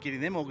enjoyed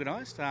getting them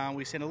organised.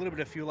 We sent a little bit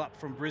of fuel up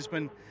from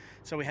Brisbane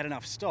so we had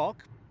enough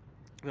stock.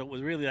 But it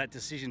was really that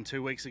decision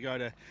 2 weeks ago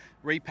to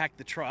repack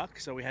the truck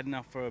so we had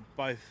enough for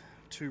both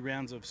 2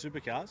 rounds of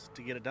Supercars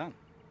to get it done.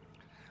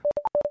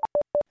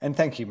 And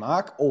thank you,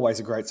 Mark. Always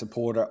a great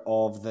supporter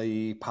of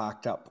the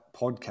Parked Up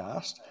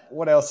podcast.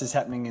 What else is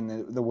happening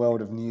in the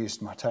world of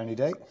news, my Tony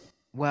D?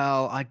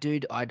 Well, I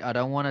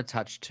don't want to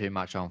touch too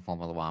much on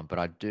Formula One, but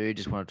I do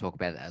just want to talk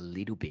about it a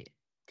little bit.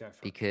 Go for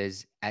it.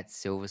 Because at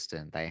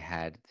Silverstone, they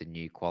had the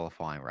new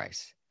qualifying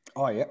race.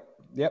 Oh, yep.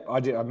 I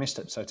did. I missed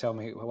it. So tell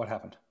me what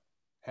happened.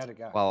 How'd it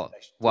go? Well,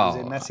 was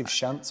it massive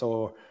shunts,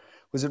 or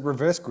was it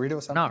reverse grid or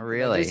something? Not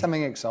really. Did they do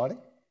something exciting?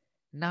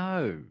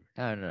 No.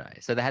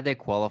 So they had their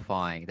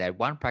qualifying. They had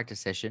one practice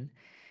session,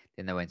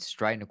 then they went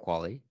straight into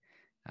quali.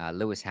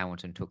 Lewis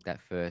Hamilton took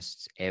that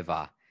first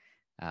ever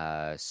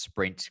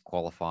sprint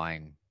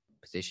qualifying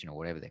position, or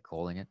whatever they're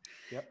calling it.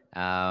 Yep.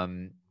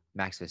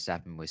 Max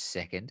Verstappen was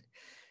second,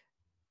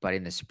 but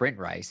in the sprint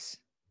race,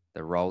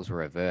 the roles were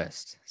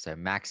reversed. So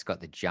Max got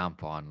the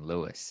jump on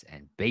Lewis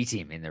and beat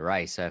him in the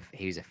race. So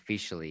he's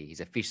officially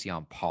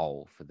on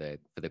pole for the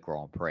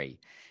Grand Prix.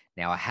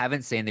 Now, I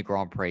haven't seen the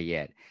Grand Prix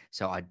yet,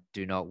 so I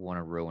do not want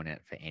to ruin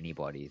it for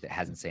anybody that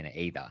hasn't seen it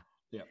either.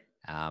 Yep.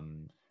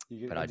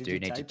 But I do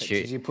need to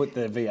choose. Did you put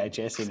the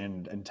VHS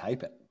in and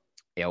tape it?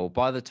 Yeah, well,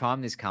 by the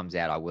time this comes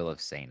out, I will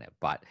have seen it,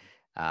 but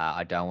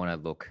I don't want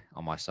to look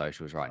on my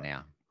socials right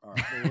now. All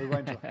right. Well,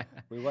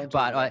 we won't.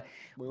 But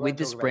with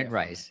the sprint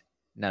race,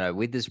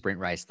 with the sprint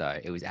race though,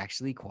 it was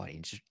actually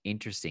quite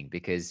interesting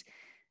because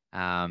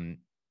some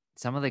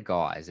of the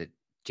guys that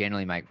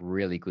generally make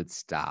really good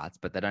starts,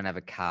 but they don't have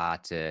a car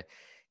to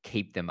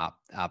keep them up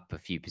a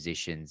few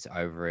positions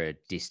over a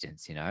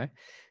distance, you know?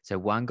 So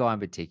one guy in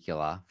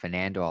particular,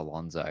 Fernando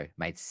Alonso,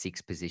 made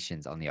 6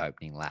 positions on the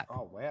opening lap.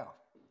 Oh, wow.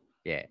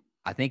 Yeah.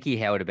 I think he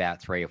held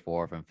about 3 or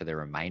 4 of them for the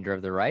remainder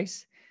of the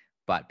race,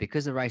 But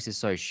because the race is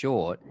so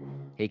short,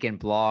 he can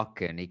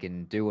block and he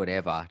can do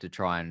whatever to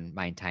try and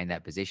maintain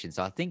that position.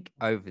 So I think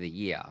over the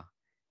year,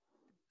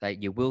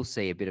 that you will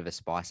see a bit of a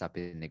spice up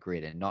in the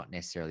grid and not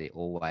necessarily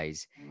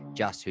always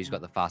just who's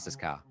got the fastest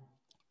car.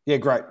 Yeah,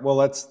 great. Well,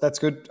 that's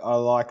good. I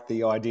like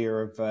the idea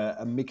of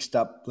a mixed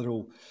up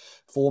little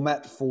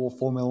format for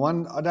Formula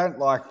One. I don't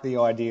like the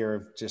idea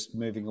of just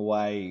moving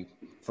away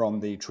from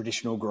the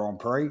traditional Grand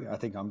Prix. I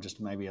think I'm just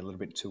maybe a little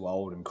bit too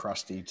old and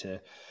crusty to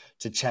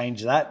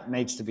change that. It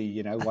needs to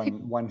be,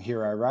 one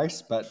hero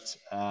race, but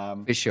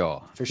For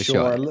sure.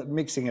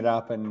 mixing it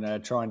up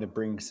and trying to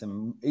bring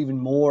some even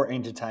more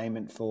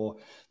entertainment for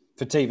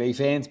TV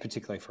fans,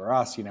 particularly for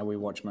us. We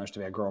watch most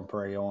of our Grand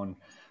Prix on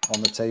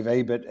the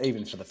TV, but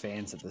even for the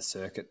fans of the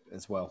circuit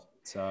as well.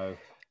 So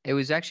it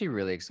was actually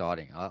really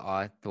exciting.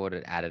 I thought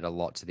it added a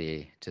lot to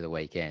the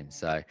weekend.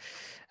 So,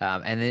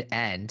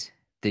 and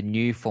the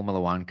new Formula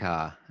One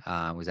car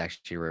was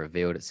actually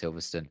revealed at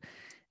Silverstone,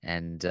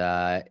 and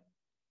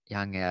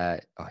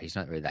he's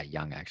not really that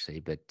young actually,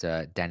 but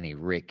Danny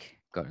Rick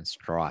got in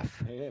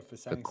strife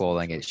for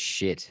calling it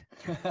shit.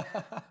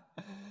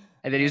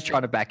 And then he was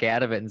trying to back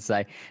out of it and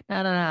say,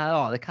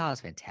 no, the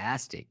car's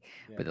fantastic.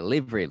 Yeah. But the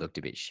livery looked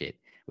a bit shit,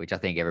 which I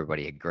think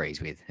everybody agrees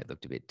with. It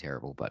looked a bit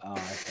terrible. But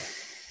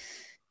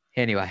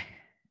anyway,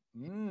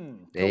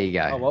 there you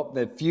go. Oh, well,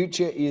 the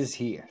future is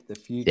here. The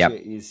future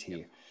is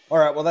here. All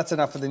right, well, that's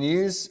enough for the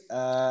news.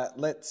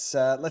 Let's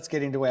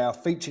get into our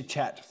feature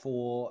chat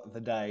for the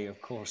day. Of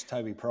course,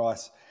 Toby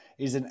Price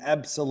is an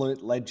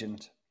absolute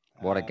legend.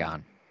 What a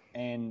gun.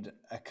 And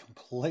a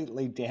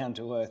completely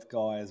down-to-earth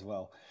guy as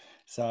well.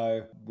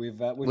 So we've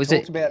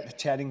talked about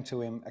chatting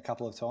to him a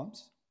couple of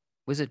times.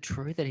 Was it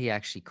true that he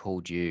actually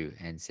called you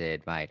and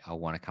said, mate, I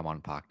want to come on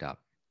Parked Up?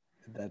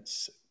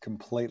 That's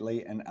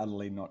completely and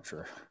utterly not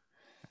true.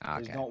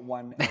 Okay. There's not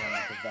one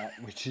element of that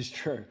which is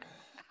true.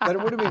 But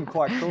it would have been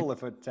quite cool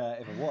if it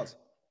was.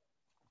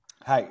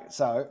 Hey,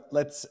 so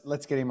let's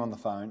get him on the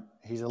phone.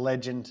 He's a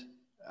legend.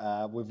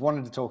 We've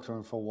wanted to talk to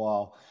him for a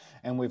while,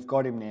 and we've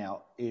got him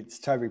now. It's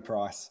Toby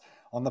Price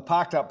on the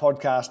Parked Up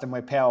podcast, and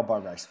we're powered by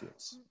Race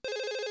Fuels.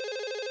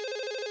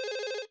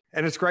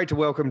 And it's great to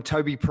welcome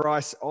Toby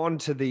Price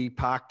onto the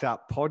Parked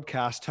Up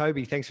podcast.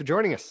 Toby, thanks for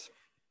joining us.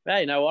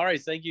 Hey, no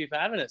worries. Thank you for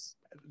having us.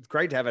 It's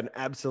great to have an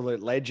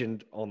absolute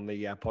legend on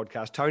the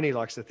podcast. Tony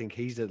likes to think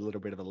he's a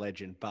little bit of a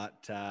legend,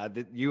 but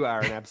you are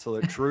an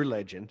absolute true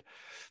legend.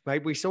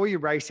 Mate, we saw you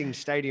racing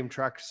stadium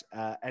trucks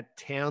at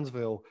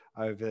Townsville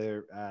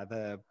over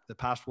the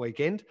past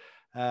weekend.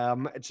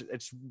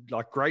 It's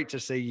like great to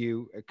see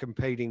you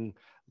competing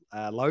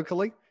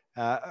locally.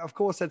 Of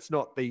course, that's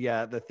not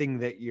the thing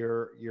that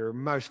you're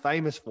most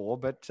famous for,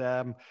 but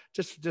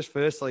just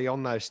firstly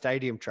on those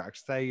stadium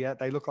trucks, they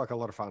look like a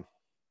lot of fun.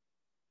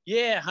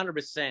 Yeah,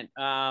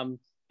 100%.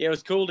 It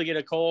was cool to get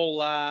a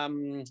call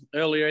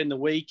earlier in the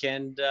week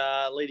and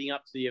leading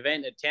up to the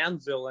event at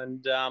Townsville,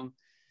 and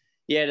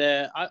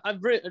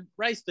I've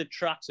raced the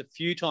trucks a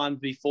few times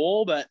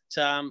before, but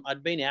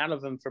I'd been out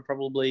of them for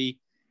probably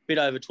a bit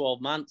over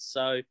 12 months.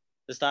 So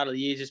the start of the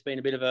year's just been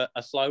a bit of a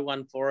slow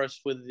one for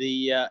us with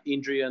the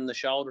injury on the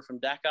shoulder from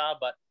Dakar,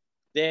 but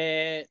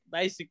they're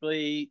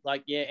basically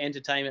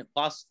entertainment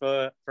plus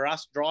for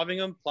us driving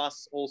them,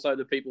 plus also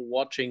the people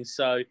watching.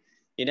 So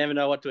you never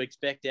know what to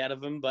expect out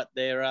of them, but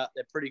they're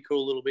pretty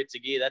cool little bits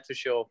of gear, that's for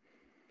sure.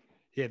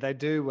 Yeah, they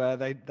do.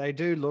 They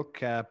do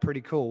look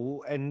pretty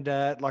cool, and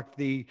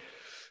the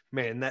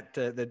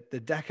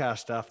Dakar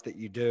stuff that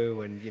you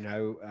do,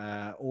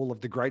 and all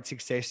of the great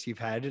success you've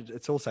had.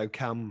 It's also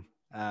come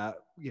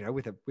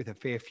with a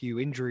fair few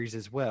injuries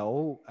as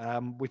well.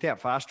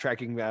 Without fast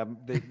tracking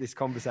this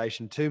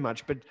conversation too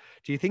much, but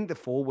do you think the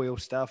 4-wheel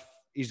stuff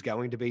is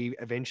going to be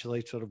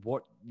eventually sort of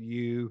what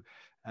you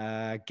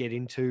get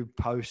into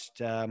post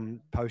the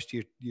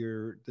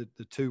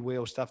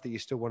 2-wheel stuff that you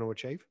still want to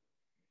achieve?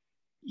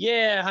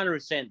 Yeah,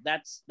 100%.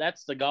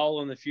 That's the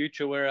goal in the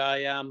future where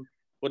I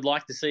would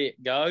like to see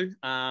it go.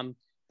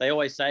 They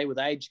always say with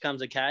age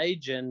comes a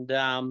cage, and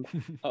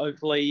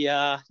hopefully,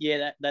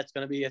 that's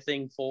going to be a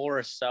thing for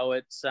us. So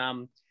it's,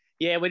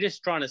 we're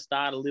just trying to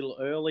start a little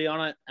early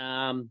on it,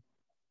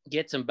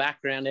 get some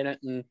background in it,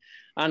 and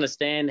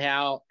understand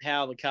how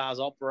the cars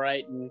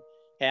operate and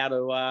how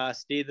to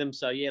steer them.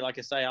 So yeah, like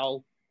I say,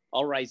 I'll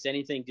race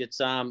anything that's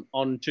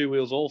on 2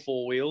 wheels or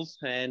 4 wheels,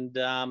 and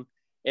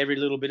every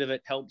little bit of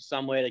it helps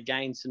somewhere to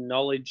gain some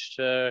knowledge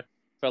for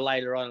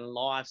later on in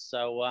life.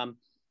 So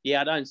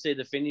I don't see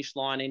the finish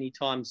line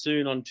anytime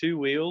soon on 2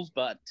 wheels,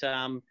 but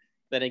then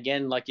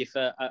again, like if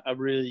a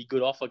really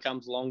good offer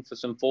comes along for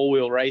some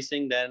 4-wheel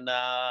racing, then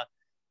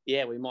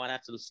we might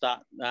have to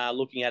start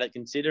looking at it,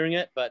 considering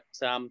it. But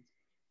still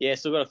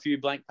got a few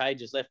blank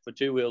pages left for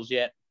 2 wheels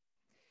yet.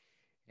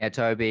 Yeah,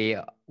 Toby,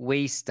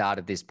 we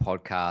started this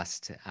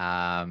podcast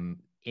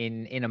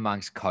in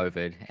amongst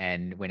COVID,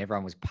 and when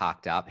everyone was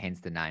parked up, hence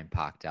the name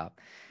Parked Up.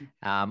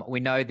 We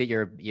know that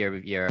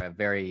you're a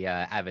very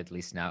avid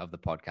listener of the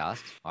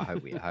podcast. I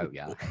hope you are.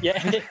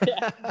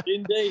 Yeah,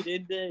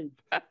 indeed.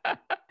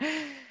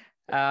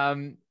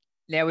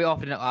 Now, we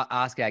often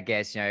ask our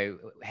guests,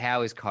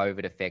 how has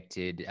COVID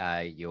affected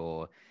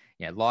your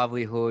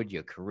livelihood,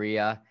 your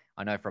career?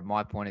 I know from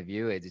my point of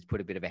view, it's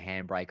put a bit of a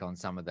handbrake on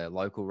some of the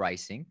local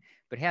racing,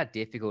 but how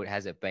difficult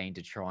has it been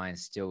to try and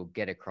still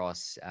get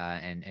across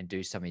and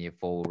do some of your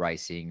four-wheel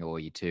racing or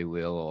your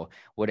two-wheel or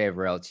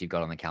whatever else you've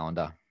got on the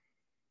calendar?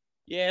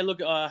 Yeah,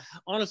 look,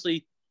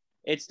 honestly,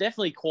 it's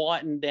definitely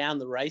quietened down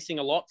the racing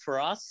a lot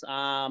for us.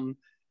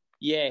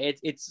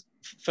 It's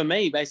for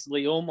me,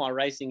 basically all my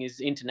racing is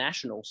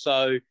international.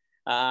 So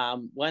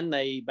when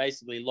they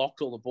basically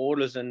locked all the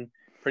borders and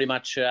pretty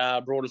much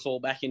brought us all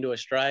back into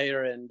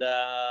Australia and,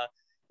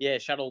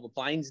 shut all the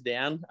planes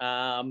down,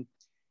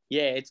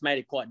 it's made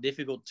it quite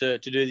difficult to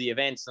do the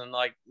events. And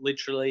like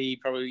literally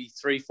probably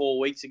 3-4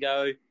 weeks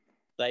ago,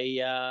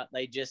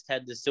 they just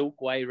had the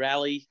Silkway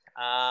Rally,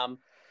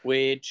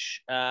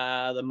 which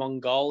the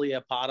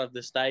Mongolia part of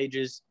the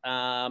stages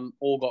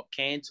all got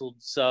cancelled.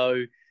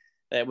 So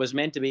it was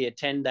meant to be a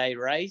 10-day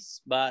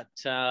race, but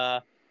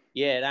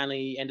it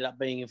only ended up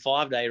being a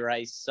 5-day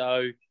race.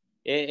 So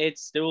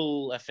it's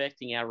still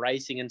affecting our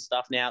racing and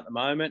stuff now at the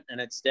moment.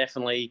 And it's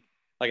definitely,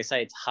 like I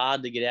say, it's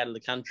hard to get out of the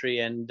country.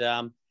 And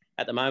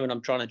at the moment,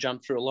 I'm trying to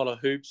jump through a lot of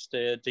hoops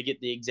to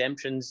get the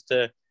exemptions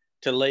to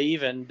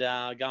leave and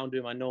go and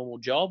do my normal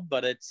job.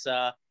 But it's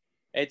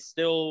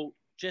still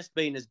just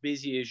been as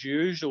busy as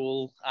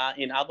usual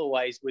in other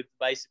ways with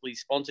basically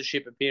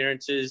sponsorship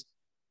appearances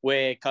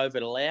where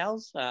COVID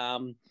allows,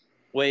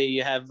 where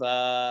you have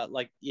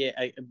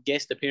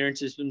guest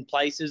appearances in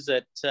places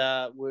that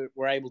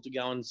we're able to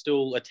go and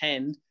still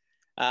attend.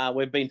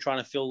 We've been trying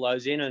to fill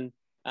those in and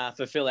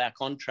fulfill our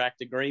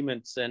contract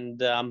agreements.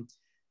 And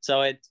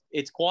so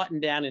it's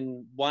quietened down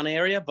in one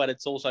area, but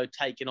it's also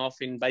taken off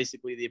in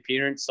basically the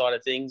appearance side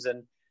of things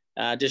and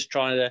just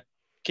trying to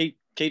keep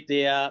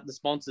the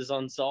sponsors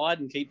on side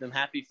and keep them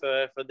happy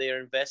for their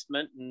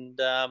investment and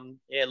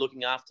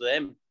looking after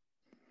them.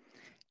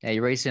 Now,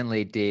 you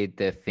recently did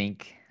the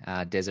Finke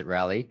Desert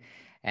Rally,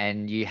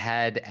 and you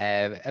had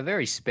a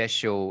very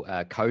special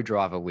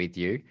co-driver with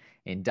you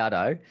in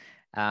Duddo.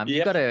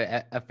 You've got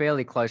a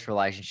fairly close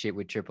relationship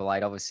with Triple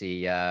Eight,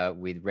 obviously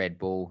with Red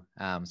Bull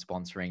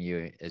sponsoring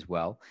you as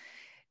well.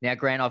 Now,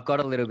 Grant, I've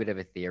got a little bit of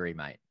a theory,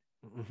 mate.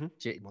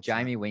 Mm-hmm.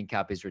 Jamie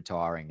Whincup is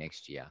retiring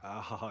next year.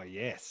 Oh,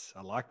 yes.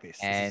 I like this.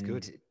 And,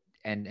 this is good.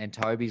 And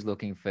Toby's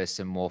looking for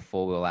some more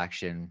four-wheel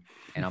action,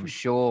 and I'm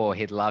sure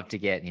he'd love to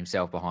get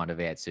himself behind a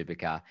V8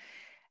 supercar.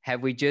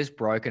 Have we just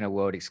broken a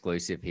world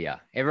exclusive here?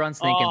 Everyone's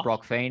thinking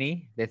Brock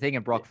Feeney. They're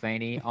thinking Brock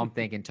Feeney. I'm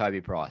thinking Toby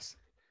Price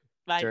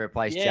to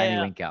replace Jamie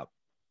Whincup.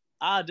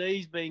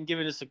 RD's been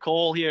giving us a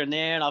call here and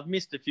there, and I've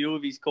missed a few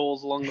of his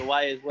calls along the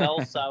way as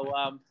well. So,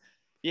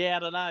 I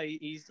don't know.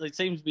 It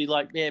seems to be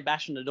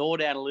bashing the door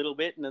down a little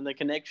bit, and then the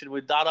connection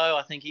with Duddo,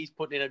 I think he's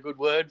putting in a good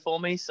word for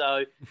me.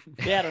 So,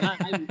 I don't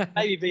know.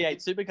 Maybe V8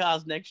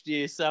 supercars next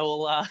year.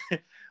 So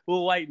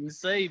we'll wait and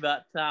see.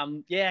 But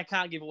I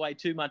can't give away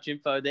too much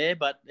info there.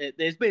 But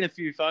there's been a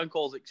few phone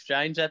calls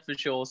exchanged, that's for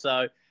sure.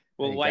 So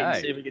we'll wait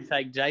and see if we can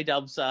take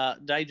J-Dub's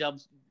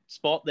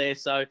spot there.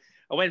 So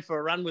I went for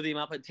a run with him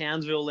up at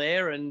Townsville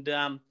there, and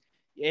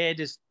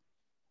just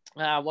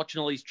watching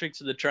all these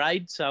tricks of the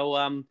trade. So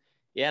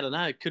I don't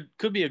know.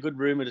 Could be a good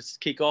rumour to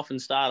kick off and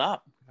start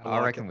up. I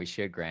reckon we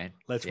should, Grant.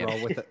 Let's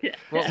roll with it.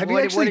 Have you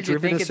actually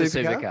driven a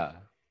supercar?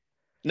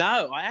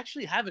 No, I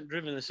actually haven't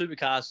driven a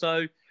supercar.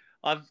 So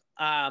I've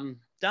done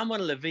one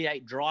of the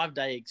V8 drive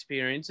day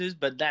experiences,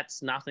 but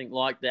that's nothing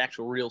like the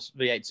actual real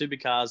V8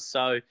 supercars.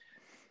 So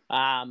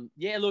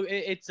look,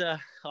 it's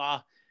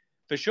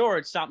for sure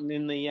it's something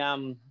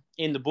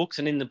in the books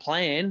and in the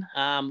plan.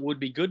 Would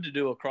be good to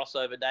do a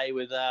crossover day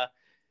with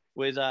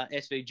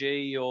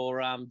SVG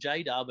or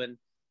J-Dub, and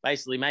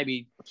basically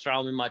maybe throw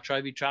them in my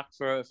trophy truck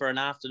for an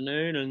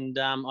afternoon, and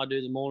I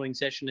do the morning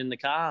session in the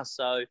car.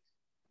 So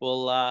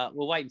we'll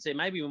wait and see.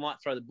 Maybe we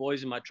might throw the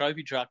boys in my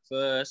trophy truck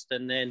first,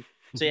 and then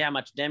see how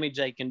much damage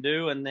they can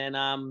do, and then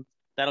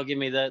that'll give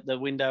me the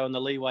window and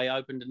the leeway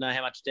open to know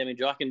how much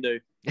damage I can do.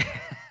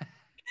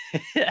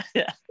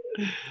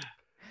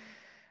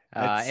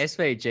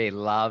 SVG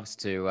loves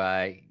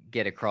to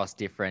get across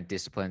different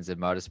disciplines of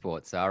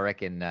motorsport, so I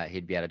reckon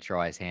he'd be able to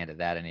try his hand at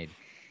that, and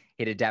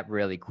he'd adapt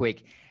really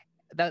quick.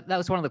 That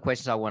was one of the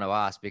questions I want to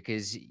ask,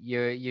 because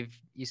you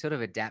sort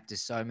of adapt to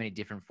so many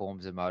different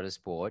forms of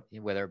motorsport,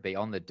 whether it be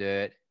on the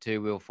dirt,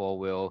 two-wheel,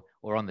 four-wheel,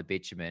 or on the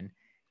bitumen.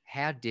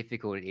 How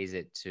difficult is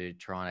it to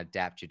try and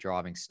adapt your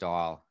driving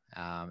style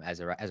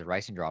as a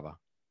racing driver?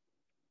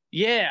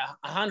 Yeah,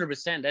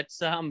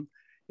 100%.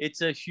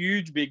 It's a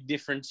huge big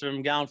difference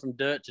from going from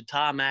dirt to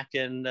tarmac,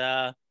 and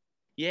I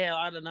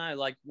don't know.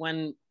 Like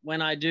when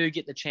I do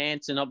get the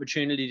chance and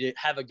opportunity to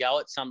have a go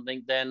at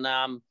something, then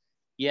I'm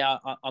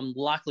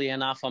lucky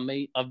enough.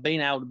 I've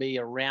been able to be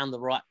around the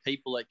right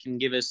people that can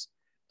give us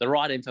the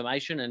right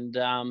information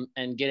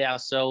and get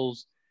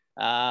ourselves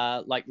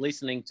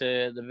listening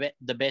to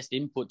the best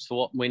inputs for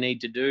what we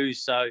need to do.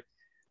 So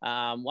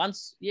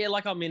once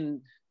I'm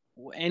in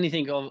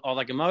anything of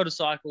like a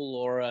motorcycle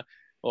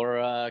or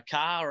a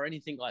car or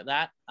anything like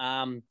that,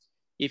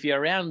 if you're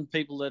around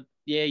people that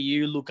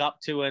you look up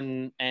to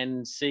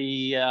and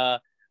see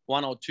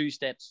one or two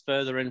steps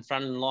further in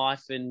front in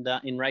life and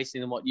in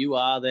racing than what you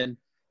are, then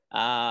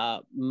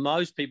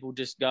most people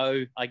just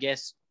go, I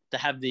guess, to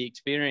have the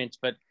experience.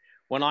 But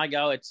when I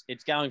go,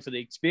 it's going for the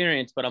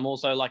experience, but I'm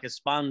also like a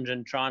sponge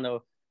and trying to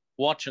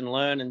watch and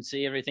learn and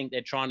see everything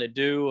they're trying to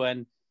do.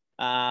 And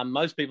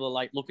most people are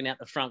like looking out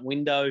the front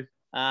window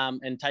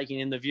and taking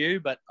in the view,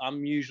 but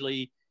I'm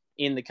usually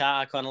in the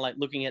car kind of like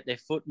looking at their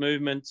foot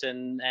movements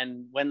and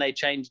when they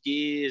change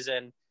gears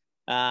and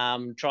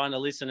trying to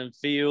listen and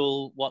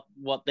feel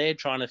what they're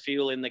trying to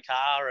feel in the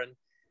car. And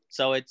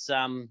so it's,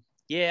 I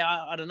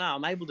don't know,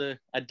 I'm able to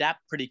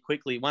adapt pretty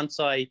quickly. Once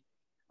I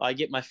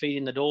get my feet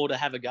in the door to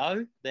have a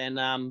go,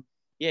 then,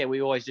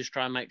 we always just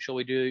try and make sure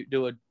we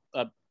do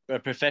a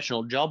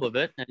professional job of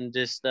it and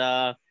just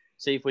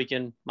see if we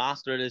can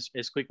master it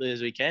as quickly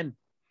as we can.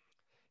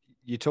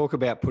 You talk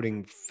about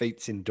putting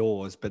feet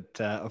indoors, but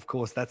of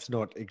course that's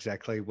not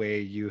exactly where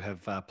you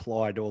have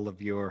applied all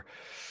of your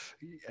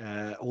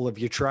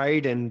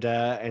trade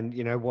and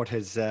you know what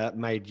has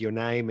made your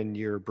name and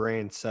your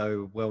brand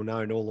so well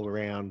known all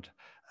around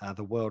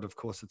the world. Of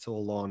course, it's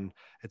all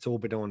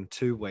been on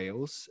two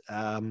wheels.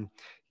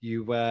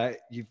 You've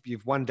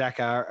won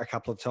Dakar a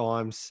couple of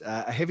times,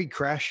 a heavy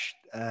crash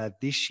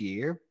this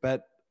year,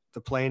 but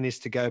the plan is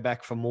to go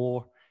back for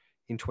more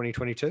in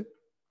 2022.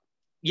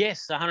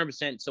 Yes,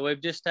 100%. So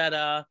we've just had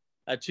a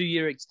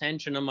 2-year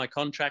extension on my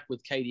contract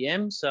with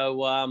KTM.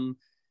 So,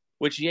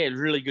 which, is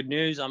really good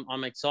news.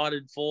 I'm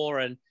excited for.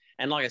 And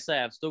like I say,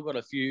 I've still got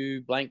a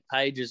few blank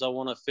pages I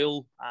want to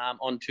fill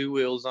on two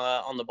wheels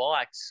on the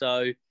bike.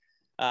 So,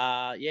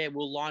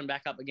 we'll line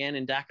back up again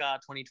in Dakar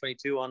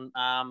 2022 on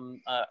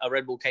a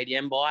Red Bull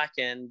KTM bike.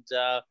 And,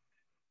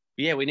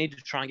 we need to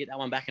try and get that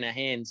one back in our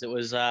hands. It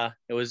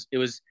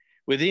was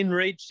within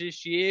reach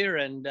this year,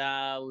 and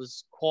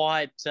was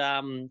quite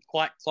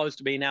close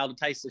to being able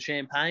to taste the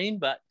champagne.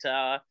 But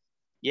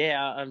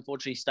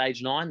unfortunately,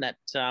 stage 9 that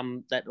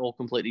all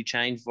completely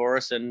changed for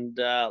us. And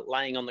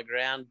laying on the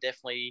ground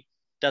definitely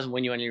doesn't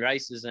win you any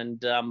races.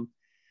 And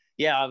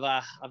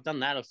I've done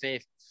that a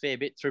fair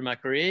bit through my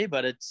career,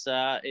 but it's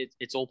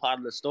all part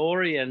of the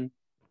story. And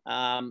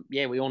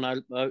we all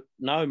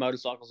know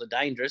motorcycles are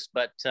dangerous,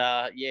 but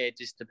it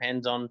just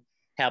depends on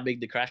how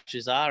big the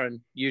crashes are, and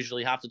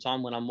usually half the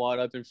time when I'm wide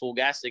open full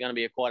gas, they're going to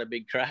be quite a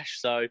big crash.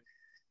 So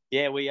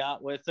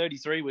we're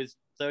 33 with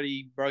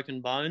 30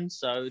 broken bones,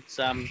 so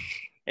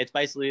it's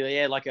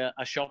basically like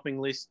a shopping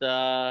list,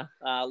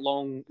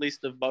 long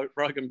list of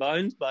broken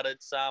bones. But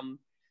it's I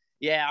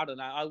don't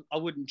know, I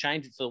wouldn't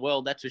change it for the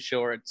world, that's for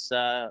sure. It's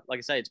like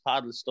I say, it's part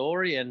of the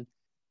story, and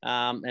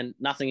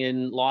nothing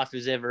in life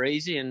is ever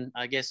easy, and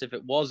I guess if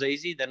it was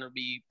easy, then it would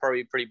be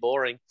probably pretty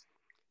boring.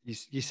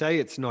 You say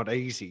it's not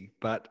easy,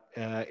 but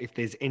if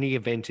there's any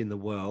event in the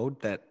world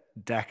that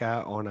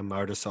Dakar on a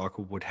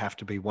motorcycle would have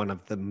to be one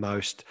of the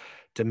most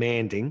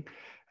demanding,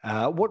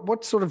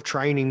 what sort of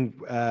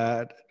training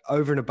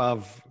over and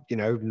above,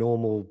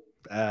 normal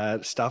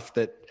stuff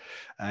that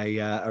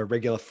a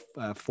regular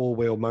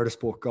four-wheel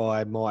motorsport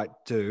guy might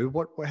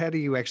do? How do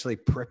you actually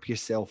prep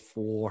yourself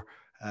for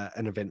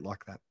an event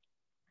like that?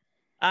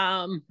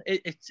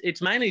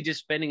 It's mainly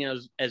just spending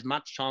as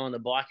much time on the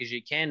bike as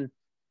you can,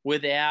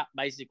 without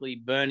basically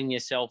burning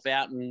yourself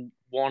out and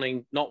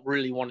not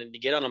really wanting to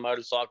get on a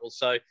motorcycle.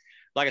 So,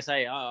 like I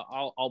say,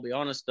 I'll be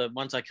honest.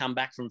 Once I come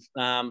back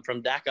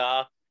from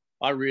Dakar,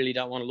 I really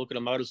don't want to look at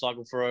a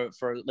motorcycle for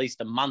at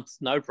least a month,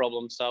 no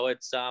problem. So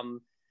it's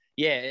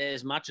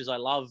as much as I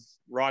love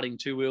riding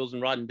two wheels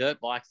and riding dirt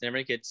bikes and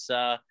everything, it's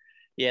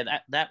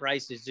that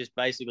race is just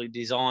basically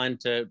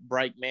designed to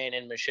break man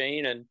and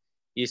machine. And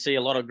you see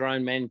a lot of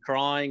grown men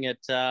crying at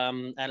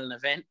an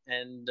event,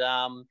 and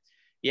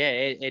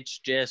it's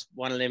just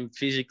one of them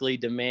physically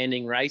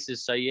demanding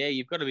races. So,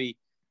 you've got to be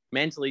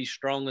mentally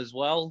strong as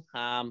well.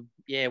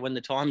 When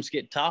the times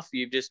get tough,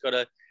 you've just got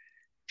to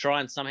try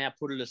and somehow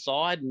put it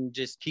aside and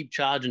just keep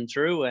charging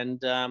through and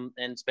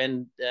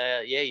spend,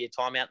 your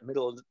time out in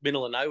the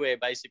middle of nowhere,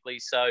 basically.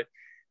 So,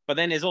 but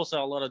then there's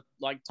also a lot of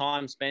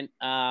time spent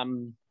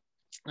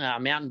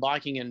mountain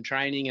biking and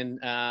training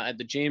and at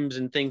the gyms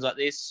and things like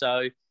this.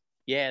 So,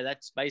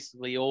 that's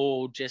basically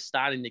all just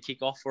starting to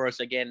kick off for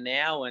us again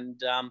now.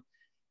 And,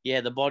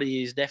 the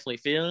body is definitely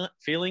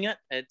feeling it.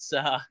 It's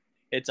a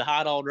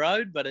hard old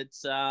road, but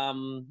it's I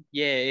don't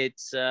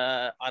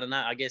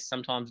know, I guess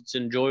sometimes it's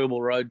an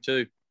enjoyable road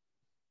too.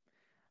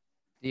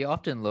 You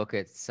often look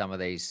at some of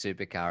these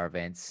supercar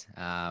events.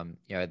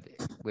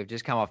 We've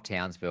just come off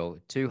Townsville,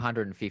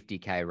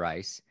 250k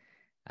race.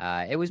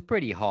 It was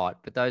pretty hot,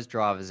 but those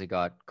drivers have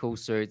got cool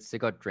suits, they've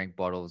got drink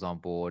bottles on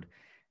board.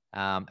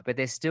 But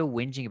they're still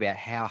whinging about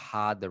how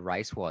hard the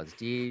race was.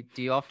 Do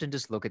you often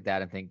just look at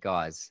that and think,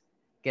 guys,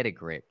 get a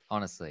grip,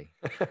 honestly?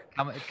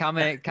 Come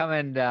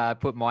and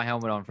put my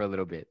helmet on for a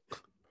little bit.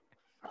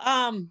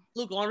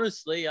 Look,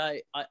 honestly,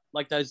 I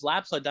like those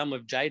laps I done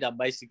with J-Dub.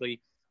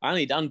 Basically, I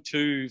only done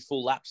 2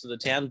 full laps of the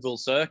Townsville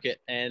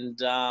circuit,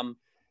 and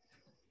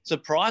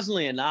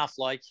surprisingly enough,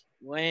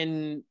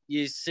 when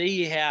you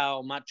see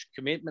how much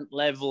commitment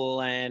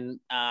level and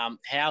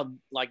how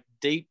like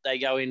deep they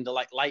go into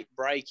like late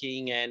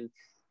braking and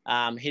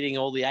hitting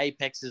all the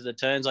apexes of the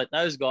turns, like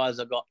those guys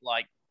have got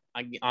like,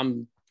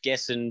 I'm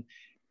guessing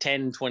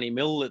 10, 20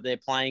 mil that they're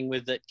playing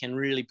with that can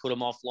really put them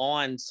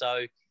offline.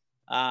 So,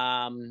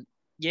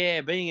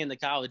 being in the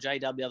car with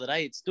JW the other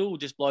day, it still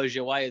just blows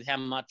you away with how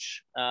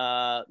much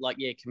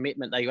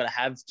commitment they got to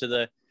have to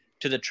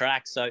the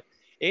track. So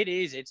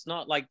it's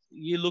not like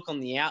you look on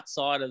the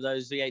outside of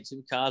those V8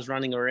 supercars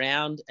running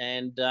around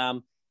and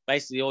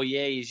basically all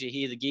is you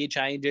hear the gear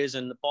changes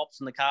and the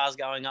pops and the cars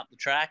going up the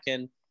track.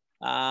 And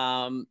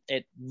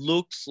it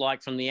looks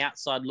like from the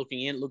outside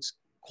looking in, it looks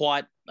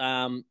quite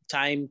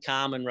tame,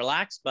 calm and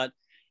relaxed, but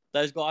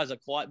those guys are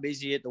quite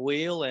busy at the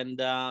wheel, and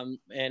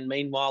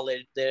meanwhile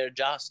they're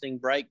adjusting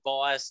brake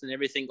bias and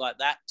everything like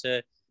that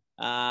to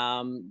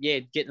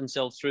get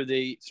themselves through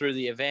the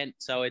event.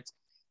 So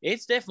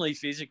it's definitely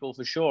physical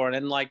for sure. And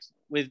then like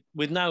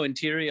with no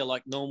interior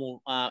like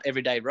normal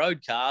everyday road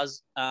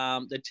cars,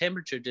 the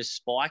temperature just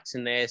spikes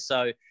in there.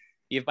 So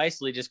you've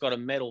basically just got a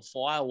metal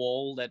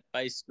firewall that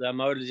the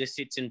motor just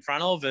sits in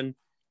front of, and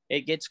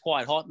it gets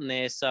quite hot in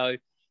there. So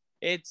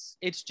it's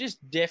just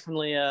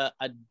definitely a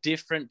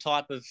different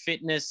type of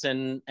fitness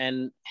and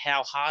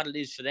how hard it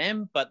is for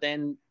them. But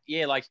then,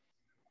 like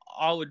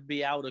I would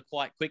be able to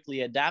quite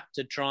quickly adapt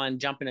to try and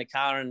jump in a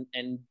car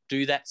and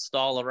do that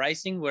style of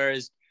racing.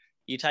 Whereas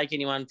you take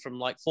anyone from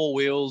like four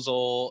wheels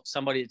or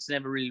somebody that's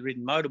never really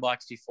ridden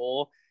motorbikes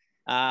before,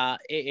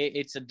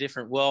 it's a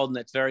different world, and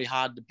it's very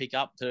hard to pick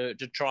up to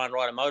try and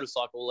ride a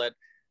motorcycle at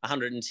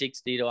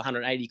 160 to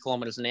 180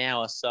 kilometers an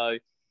hour. So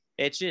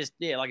it's just,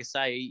 like I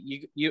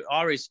say,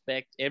 I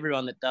respect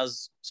everyone that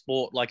does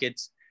sport. Like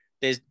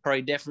there's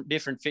probably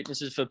different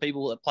fitnesses for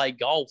people that play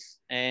golf,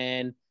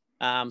 and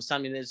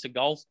something that's a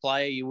golf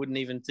player, you wouldn't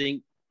even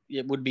think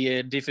it would be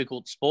a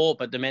difficult sport,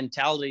 but the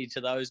mentality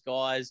to those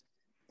guys,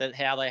 that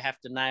how they have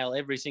to nail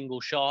every single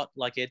shot,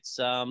 like it's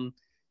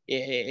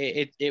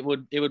it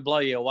would blow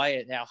you away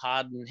at how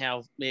hard and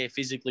how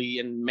physically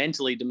and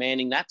mentally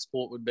demanding that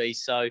sport would be.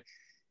 So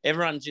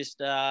everyone's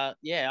just I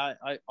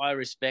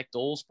respect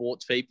all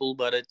sports people,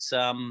 but it's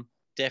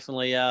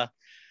definitely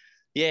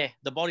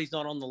the body's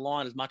not on the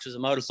line as much as a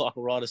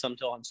motorcycle rider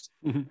sometimes.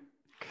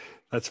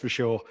 That's for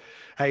sure.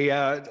 Hey,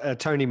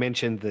 Tony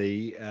mentioned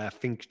the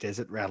Finke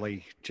Desert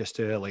Rally just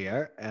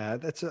earlier.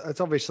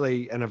 It's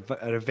obviously an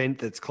event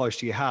that's close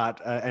to your heart,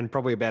 and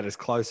probably about as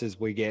close as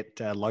we get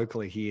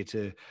locally here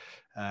to,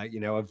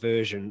 a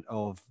version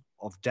of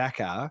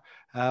Dakar.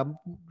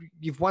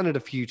 You've won it a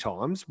few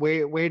times.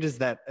 Where does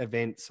that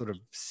event sort of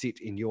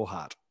sit in your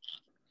heart?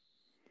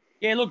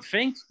 Yeah, look,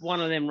 Finke's one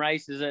of them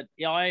races that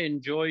I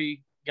enjoy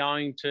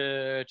going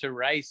to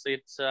race.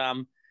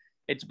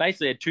 It's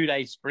basically a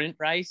 2-day sprint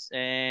race,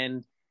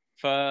 and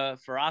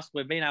for us,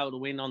 we've been able to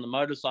win on the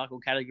motorcycle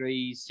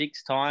category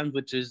 6 times,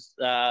 which is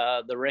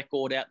the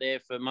record out there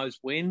for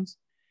most wins.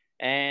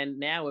 And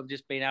now we've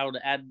just been able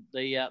to add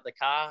the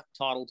car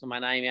title to my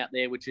name out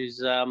there, which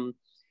is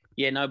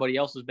nobody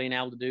else has been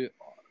able to do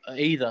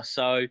either.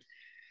 So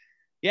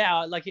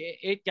like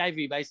it gave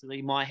me basically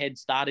my head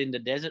start into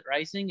desert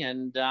racing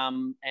and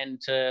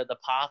to the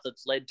path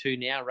that's led to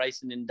now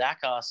racing in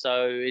Dakar.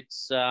 So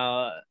it's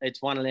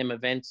one of them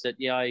events that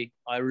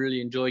I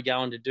really enjoy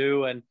going to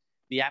do, and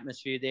the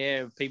atmosphere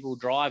there. People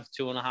drive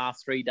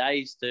 2.5-3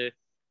 days to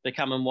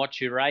come and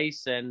watch you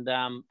race, and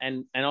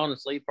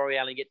honestly probably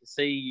only get to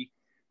see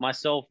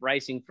myself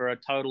racing for a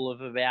total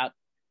of about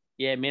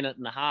minute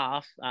and a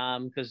half,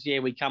 because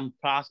we come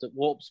past at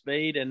warp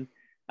speed, and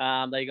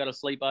they got to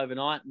sleep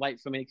overnight, wait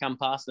for me to come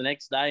past the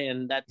next day,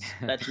 and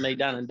that's me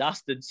done and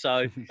dusted.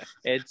 So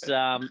it's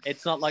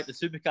not like the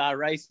supercar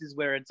races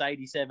where it's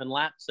 87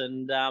 laps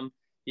and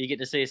you get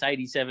to see us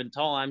 87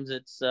 times.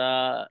 It's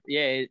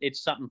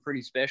it's something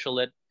pretty special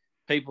that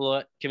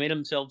people commit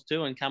themselves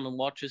to and come and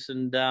watch us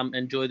and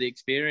enjoy the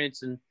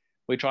experience, and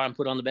we try and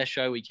put on the best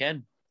show we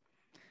can.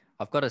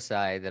 I've got to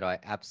say that I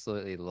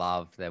absolutely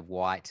love the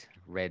white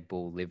Red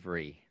Bull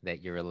livery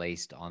that you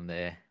released on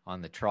the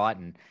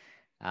Triton.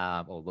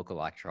 Or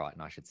lookalike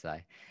Triton, I should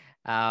say.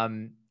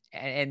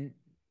 And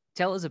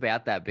tell us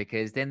about that,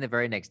 because then the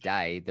very next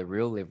day, the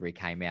real livery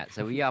came out.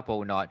 So were you up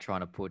all night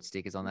trying to put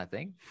stickers on that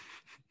thing?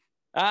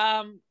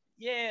 I'll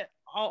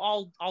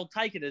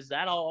take it as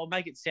that. I'll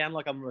make it sound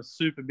like I'm a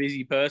super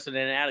busy person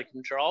and out of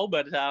control.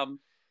 But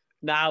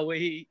no,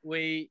 we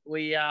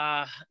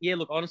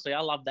look, honestly, I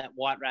love that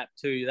white wrap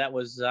too. That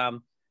was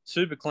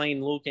super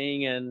clean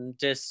looking, and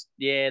just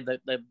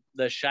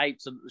the shape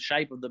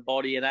of the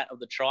body and that of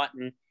the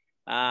Triton.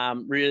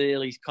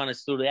 Really kind of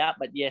stood out.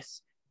 But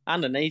yes,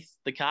 underneath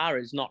the car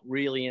is not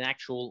really an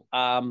actual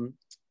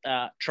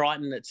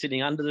Triton that's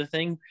sitting under the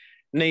thing.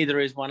 Neither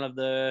is one of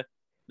the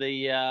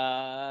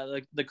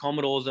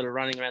Commodores that are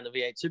running around the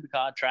V8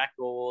 supercar track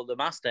or the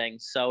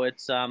Mustangs. So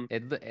it's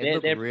it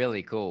looked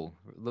really cool.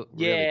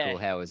 Really cool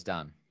how it was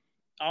done.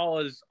 I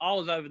was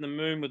over the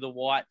moon with the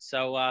white.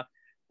 So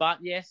but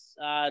yes,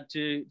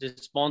 to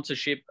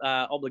sponsorship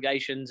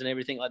obligations and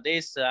everything like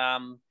this,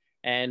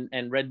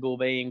 and Red Bull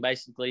being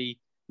basically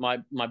my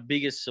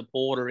biggest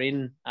supporter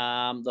in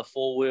the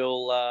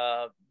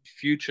four-wheel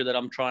future that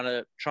I'm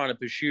trying to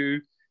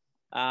pursue.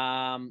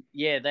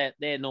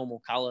 Their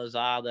normal colours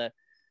are the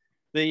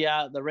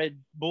Red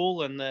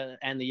Bull and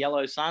the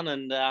Yellow Sun,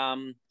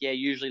 and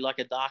usually like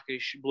a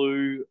darkish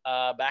blue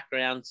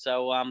background.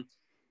 So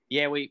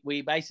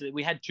we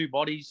basically had two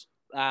bodies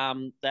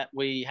that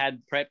we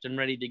had prepped and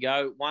ready to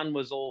go. One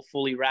was all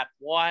fully wrapped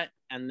white,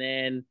 and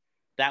then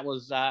that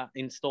was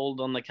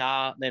installed on the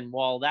car. Then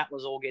while that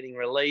was all getting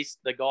released,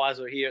 the guys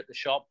were here at the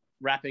shop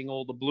wrapping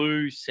all the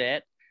blue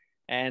set.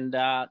 And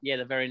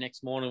the very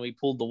next morning we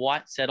pulled the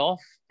white set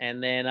off,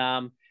 and then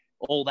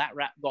all that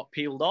wrap got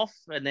peeled off,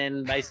 and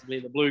then basically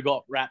the blue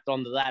got wrapped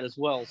onto that as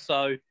well.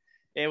 So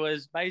it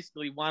was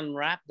basically one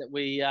wrap that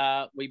we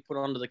put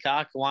onto the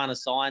car. Kiwana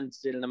Signs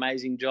did an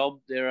amazing job.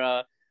 They're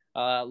a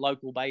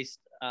local-based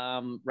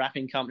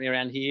wrapping company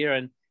around here,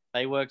 and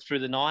they worked through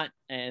the night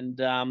and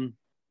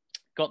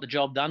got the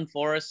job done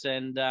for us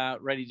and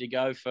ready to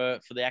go for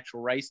the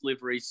actual race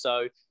livery.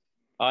 So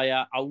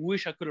I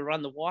wish I could have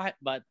run the white,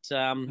 but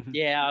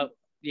the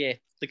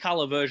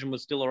colour version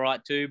was still all right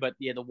too. But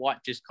the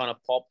white just kind of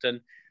popped and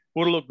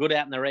would have looked good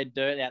out in the red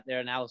dirt out there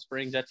in Alice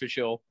Springs, that's for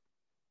sure.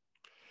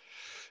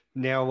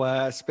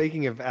 Now,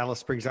 speaking of Alice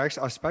Springs, I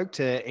spoke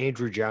to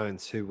Andrew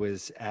Jones, who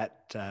was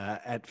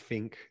at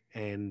Fink,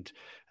 and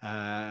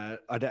I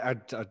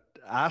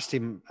asked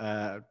him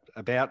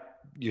about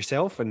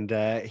yourself, and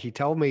he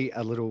told me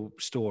a little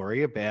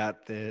story about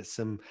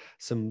some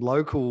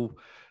locals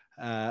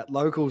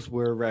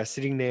were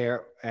sitting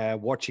there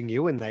watching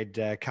you, and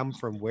they'd come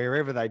from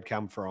wherever they'd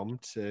come from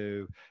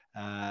to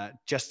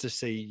just to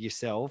see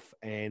yourself.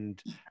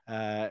 And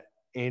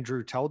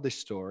Andrew told this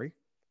story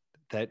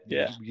that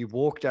you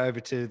walked over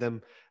to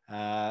them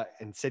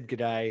and said good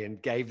day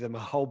and gave them a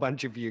whole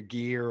bunch of your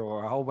gear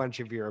or a whole bunch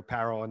of your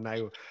apparel,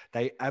 and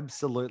they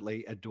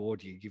absolutely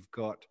adored you. You've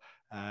got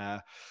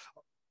an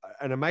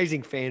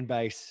amazing fan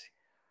base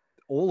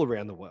all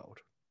around the world.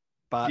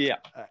 But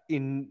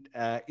in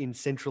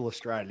Central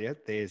Australia,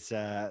 there's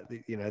a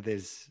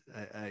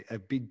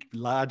big,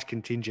 large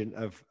contingent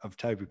of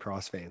Toby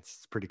Price fans.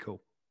 It's pretty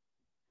cool.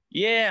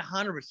 Yeah,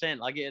 100%.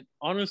 Like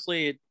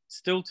honestly,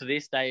 still to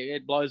this day,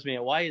 it blows me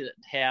away that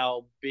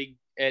how big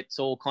it's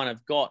all kind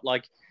of got.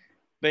 Like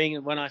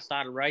when I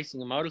started racing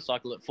a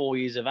motorcycle at 4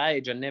 years of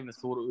age, I never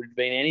thought it would have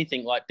been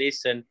anything like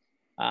this. And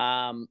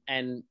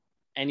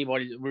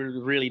anybody that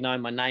would really know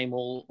my name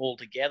all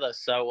together.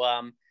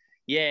 So,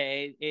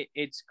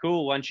 it's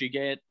cool once you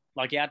get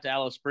like out to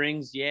Alice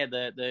Springs.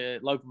 The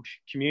local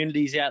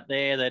communities out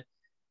there that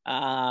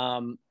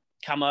come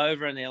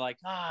over and they're like,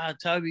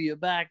 Toby, you're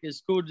back.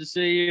 It's good to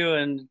see you.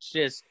 And it's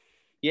just,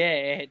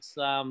 it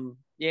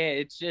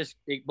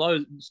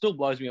still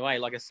blows me away,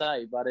 like I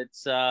say. But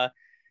it's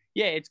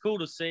cool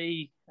to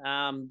see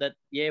that.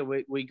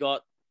 We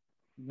got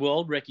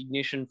world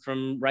recognition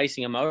from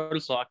racing a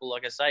motorcycle.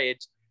 Like I say,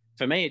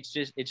 for me,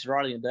 it's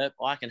riding a dirt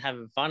bike and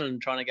having fun and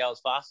trying to go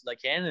as fast as I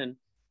can. And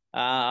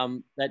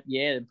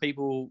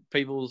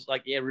people's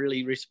like,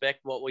 really respect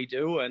what we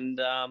do, and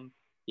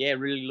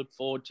really look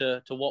forward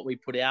to what we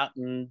put out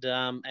and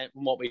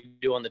what we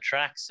do on the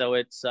track. So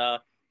it's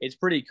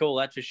pretty cool,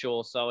 that's for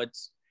sure. So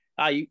it's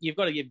you've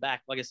got to give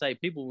back. Like I say,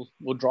 people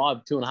will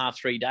drive 2.5,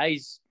 3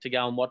 days to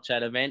go and watch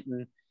that event,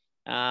 and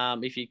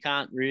if you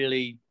can't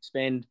really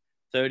spend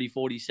 30,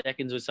 40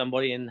 seconds with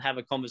somebody and have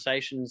a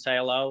conversation, say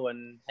hello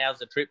and how's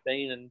the trip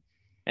been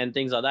and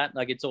things like that.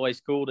 Like, it's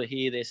always cool to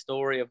hear their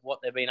story of what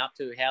they've been up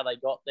to, how they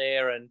got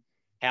there and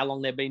how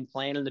long they've been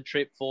planning the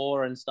trip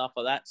for and stuff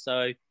like that.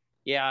 So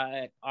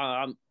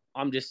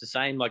I'm just the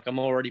same. Like, I'm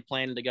already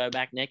planning to go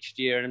back next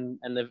year, and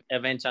the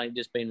event's only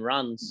just been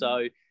run.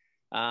 So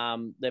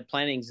their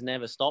planning's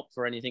never stopped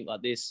for anything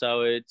like this.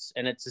 So it's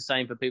the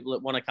same for people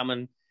that want to come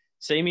and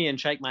see me and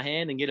shake my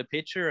hand and get a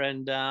picture.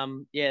 And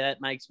that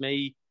makes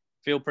me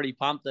feel pretty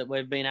pumped that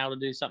we've been able to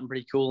do something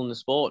pretty cool in the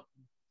sport.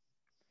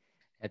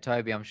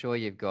 Toby, I'm sure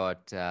you've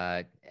got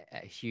a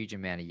huge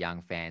amount of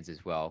young fans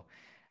as well.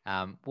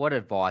 What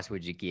advice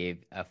would you give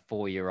a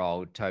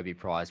 4-year-old Toby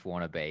Price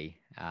wannabe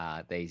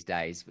these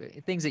days?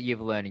 Things that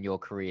you've learned in your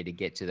career to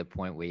get to the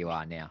point where you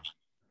are now.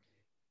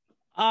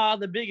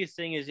 The biggest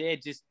thing is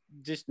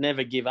just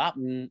never give up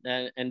and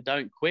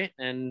don't quit.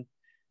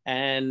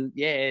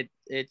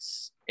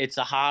 It's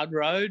a hard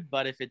road,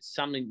 but if it's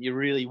something you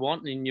really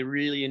want and you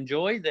really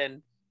enjoy,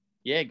 then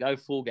go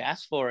full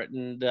gas for it.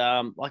 And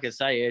like I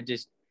say,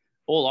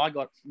 all I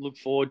got look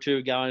forward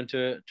to going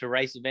to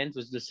race events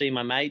was to see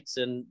my mates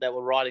and that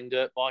were riding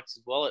dirt bikes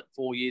as well at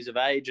 4 years of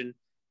age and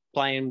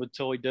playing with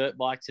toy dirt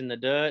bikes in the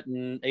dirt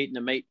and eating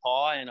a meat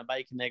pie and a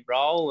bacon egg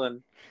roll.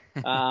 And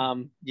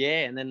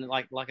and then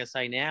like I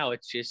say now,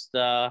 it's just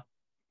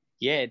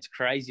it's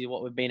crazy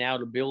what we've been able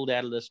to build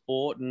out of the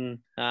sport and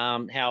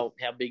how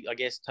big, I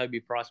guess,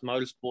 Toby Price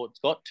Motorsport's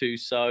got to.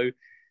 So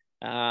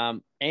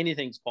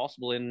anything's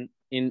possible in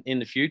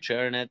the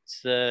future, and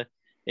it's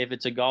if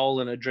it's a goal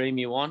and a dream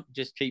you want,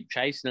 just keep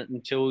chasing it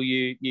until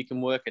you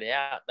can work it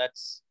out.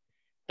 That's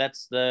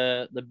that's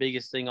the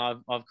biggest thing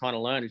I've kind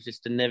of learned, is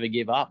just to never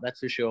give up. That's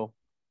for sure.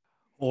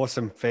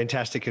 Awesome.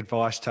 Fantastic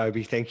advice,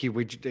 Toby. Thank you.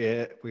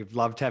 We've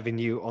loved having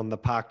you on the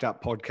Parked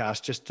Up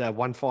podcast. Just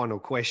one final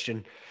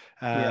question.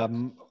 I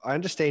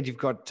understand you've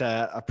got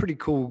a pretty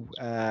cool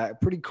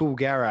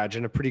garage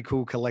and a pretty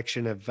cool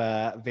collection of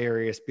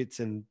various bits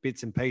and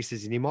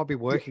pieces, and you might be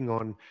working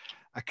on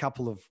a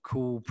couple of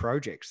cool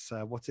projects.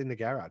 What's in the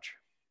garage?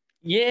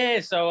 Yeah,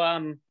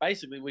 so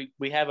basically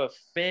we have a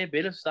fair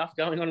bit of stuff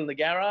going on in the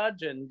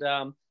garage, and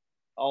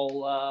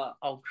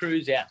I'll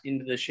cruise out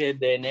into the shed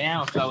there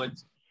now. So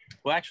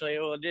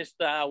we're just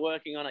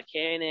working on a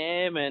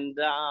Can-Am, and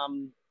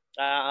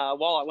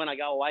when I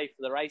go away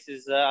for the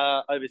races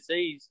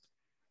overseas,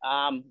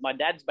 my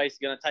dad's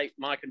basically going to take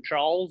my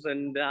controls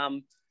and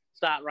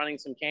start running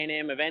some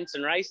Can-Am events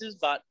and races.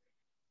 But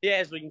yeah,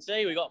 as we can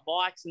see, we got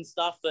bikes and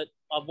stuff that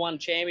I've won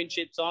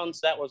championships on.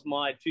 So that was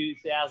my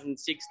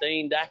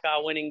 2016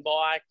 Dakar winning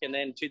bike, and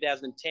then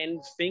 2010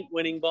 Fink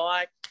winning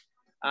bike.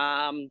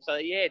 So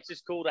yeah, it's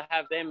just cool to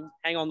have them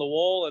hang on the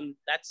wall, and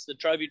that's the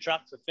trophy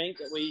truck for Fink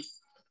that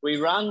we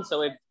run.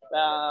 So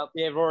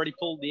we've already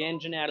pulled the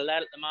engine out of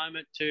that at the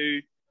moment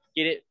to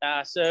get it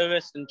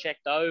serviced and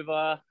checked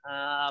over,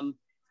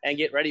 and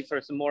get ready for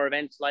some more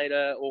events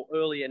later or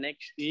earlier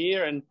next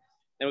year. And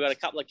then we've got a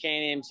couple of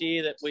Can-Ams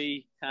here that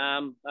we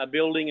are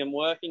building and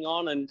working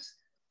on. And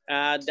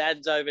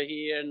Dad's over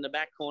here in the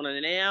back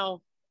corner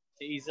now.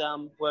 He's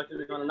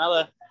working on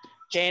another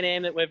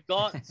Can-Am that we've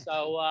got.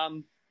 So,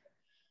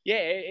 yeah,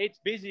 it's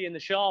busy in the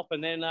shop.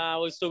 And then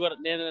we've still got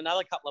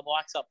another couple of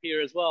bikes up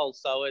here as well.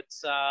 So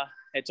it's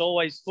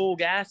always full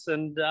gas,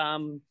 and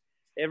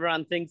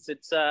everyone thinks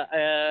it's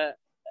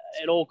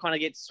it all kind of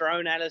gets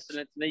thrown at us and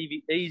it's an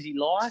easy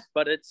life.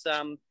 But it's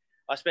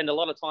I spend a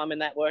lot of time in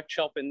that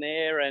workshop in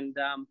there, and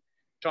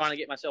trying to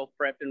get myself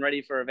prepped and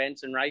ready for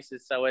events and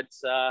races. So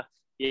it's,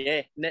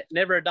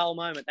 never a dull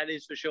moment, that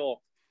is for sure.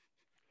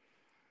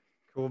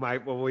 Cool,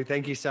 mate. Well, we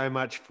thank you so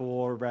much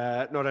for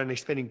not only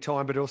spending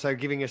time, but also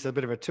giving us a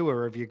bit of a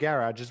tour of your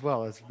garage as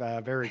well. It's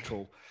very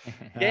cool.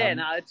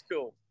 It's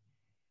cool.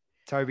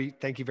 Toby,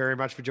 thank you very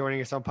much for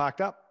joining us on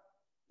Parked Up.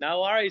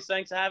 No worries.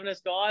 Thanks for having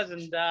us, guys.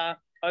 And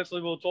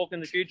hopefully we'll talk in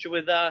the future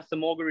with some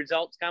more good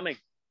results coming.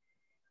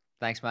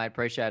 Thanks, mate.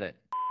 Appreciate it.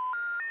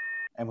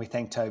 And we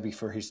thank Toby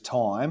for his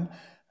time.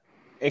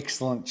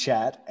 Excellent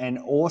chat, and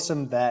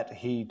awesome that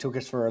he took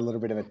us for a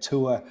little bit of a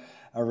tour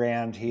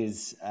around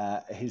his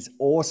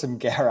awesome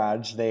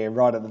garage there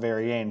right at the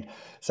very end.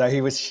 So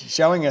he was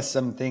showing us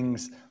some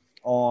things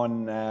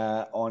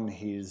on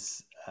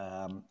his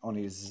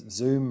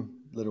Zoom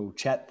little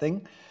chat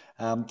thing.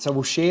 So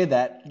we'll share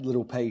that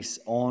little piece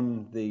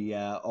on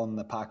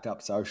the Parked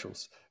Up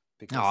socials.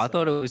 Because, I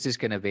thought it was just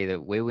going to be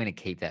that we were going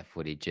to keep that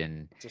footage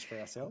and just for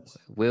ourselves.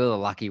 We're the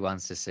lucky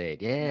ones to see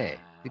it. Yeah,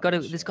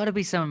 there's got to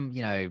be some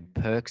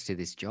perks to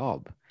this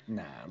job.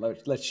 Nah,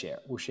 let's share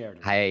it. We'll share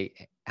it. Hey,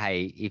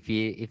 if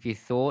you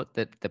thought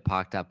that the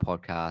Parked Up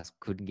podcast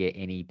couldn't get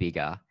any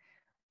bigger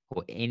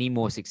or any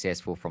more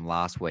successful from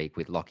last week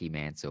with Lockie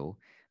Mansell,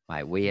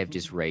 mate, we have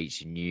just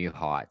reached new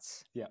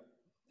heights. Yeah.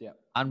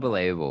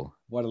 Unbelievable.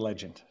 What a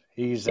legend.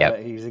 He's a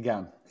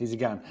gun. He's a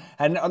gun.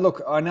 And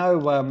look, I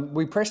know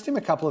we pressed him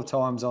a couple of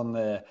times on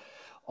the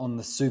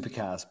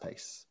supercars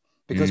piece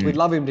because we'd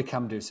love him to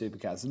come do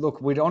supercars.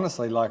 Look, we'd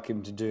honestly like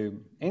him to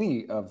do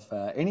any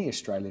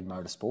Australian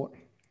motorsport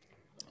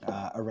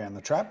around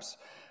the traps,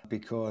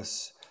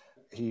 because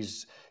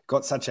he's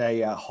got such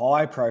a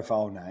high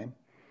profile name,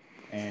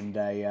 and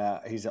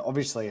he's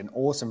obviously an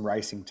awesome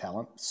racing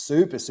talent,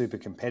 super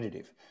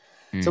competitive.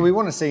 So we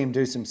want to see him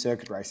do some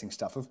circuit racing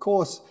stuff. Of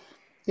course,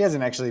 he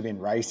hasn't actually been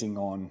racing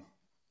on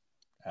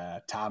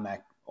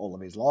tarmac all of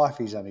his life.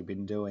 He's only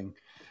been doing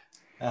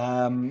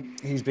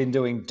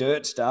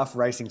dirt stuff,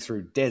 racing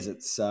through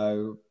deserts.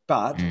 So,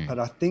 but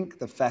I think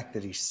the fact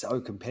that he's so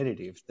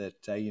competitive that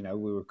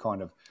we were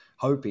kind of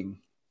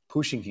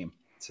pushing him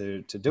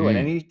to do it,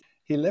 and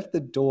he left the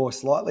door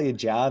slightly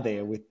ajar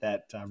there with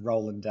that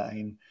Roland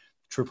Dane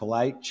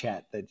 888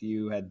 chat that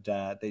you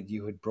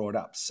had brought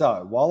up.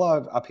 So while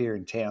I'm up here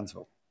in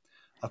Townsville,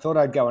 I thought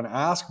I'd go and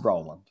ask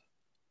Roland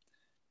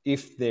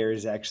if there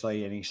is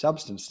actually any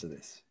substance to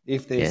this,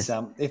 if there's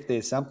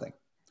something.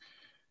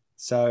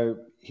 So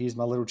here's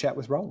my little chat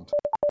with Roland.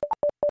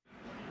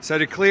 So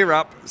to clear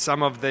up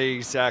some of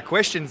these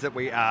questions that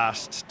we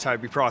asked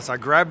Toby Price, I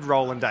grabbed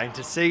Roland Dane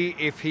to see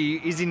if he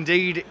is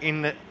indeed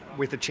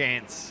with a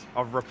chance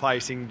of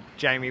replacing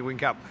Jamie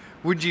Whincup.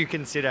 Would you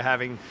consider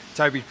having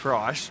Toby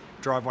Price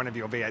drive one of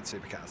your V8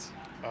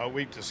 supercars?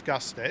 We've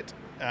discussed it,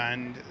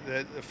 and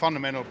the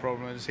fundamental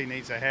problem is he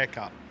needs a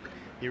haircut.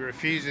 He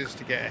refuses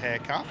to get a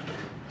haircut,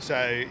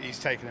 so he's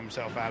taken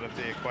himself out of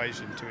the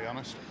equation, to be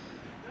honest.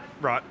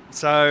 Right,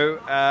 so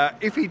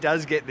if he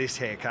does get this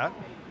haircut,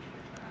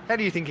 how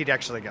do you think he'd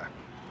actually go?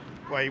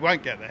 Well, he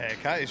won't get the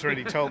haircut. He's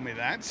already told me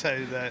that, so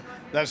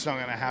that's not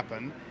going to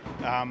happen.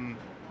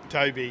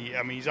 Toby,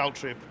 I mean, he's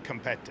ultra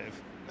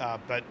competitive,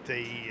 but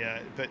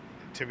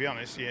to be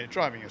honest,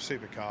 driving a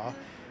supercar,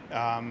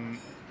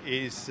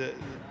 is that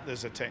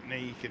there's a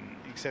technique and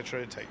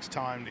etc. It takes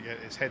time to get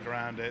his head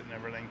around it and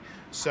everything.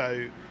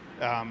 So,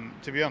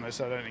 to be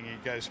honest, I don't think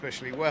he'd go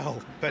especially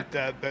well. But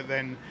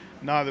then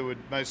neither would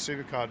most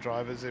supercar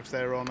drivers if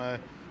they're on a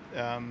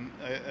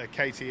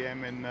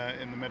KTM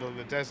in the middle of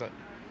the desert.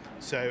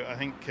 So I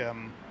think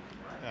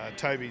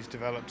Toby's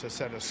developed a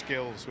set of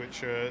skills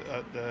which are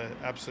at the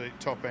absolute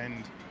top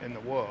end in the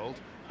world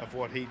of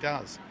what he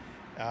does.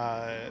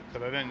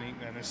 But I don't think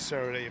they're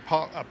necessarily,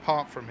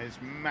 apart from his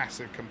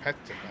massive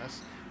competitiveness,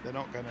 they're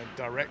not going to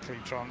directly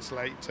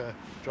translate to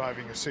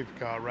driving a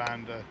supercar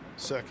around a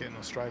circuit in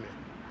Australia.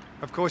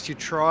 Of course, you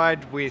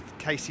tried with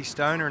Casey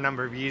Stoner a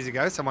number of years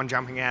ago, someone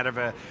jumping out of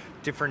a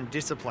different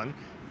discipline.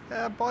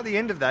 By the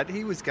end of that,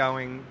 he was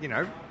going,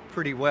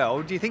 pretty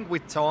well. Do you think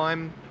with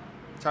time,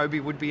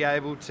 Toby would be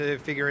able to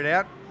figure it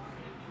out?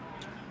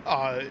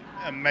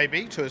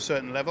 Maybe to a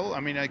certain level. I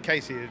mean,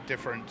 Casey is a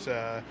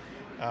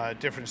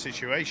different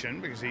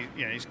situation because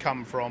he's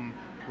come from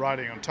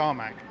riding on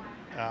tarmac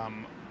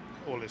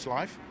all his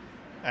life,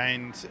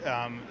 and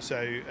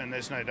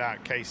there's no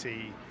doubt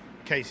Casey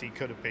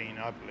could have been,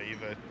 I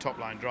believe, a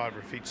top-line driver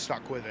if he'd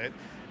stuck with it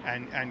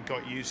and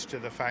got used to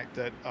the fact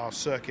that our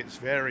circuits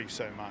vary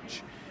so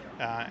much.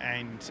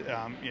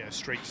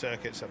 Street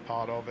circuits are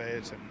part of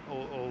it, and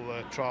all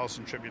the trials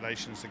and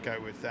tribulations that go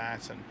with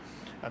that,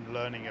 and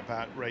learning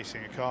about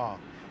racing a car.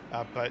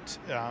 But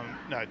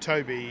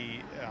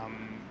Toby,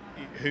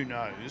 who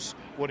knows?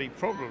 What he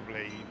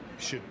probably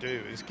should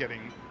do is get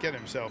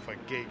himself a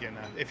gig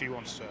if he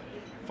wants to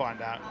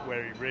find out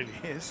where he really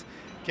is,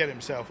 get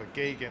himself a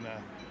gig in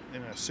a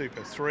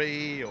Super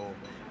 3 or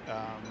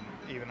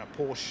even a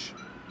Porsche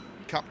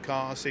Cup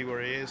car, see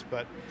where he is.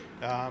 But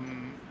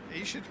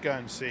he should go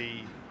and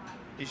see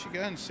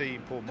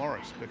Paul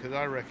Morris, because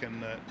I reckon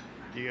that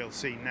you'll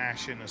see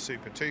Nash in a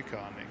Super 2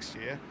 car next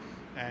year,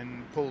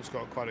 and Paul's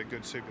got quite a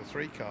good Super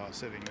 3 car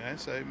sitting there,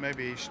 so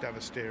maybe he should have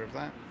a steer of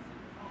that.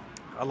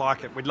 I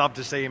like it. We'd love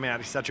to see him out.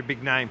 He's such a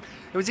big name.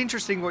 It was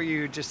interesting what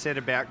you just said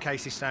about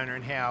Casey Stoner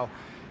and how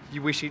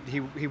you wish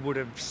he would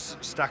have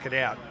stuck it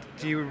out.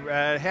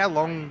 How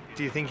long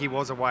do you think he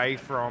was away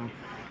from,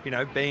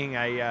 being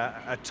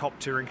a top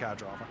touring car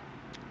driver?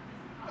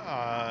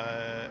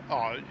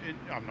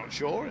 I'm not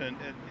sure. And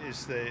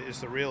is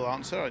the real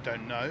answer? I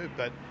don't know.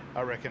 But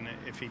I reckon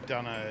if he'd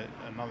done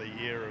another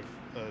year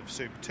of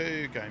Super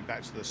 2, going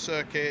back to the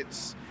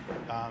circuits,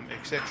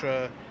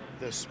 etc.,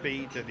 the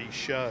speed that he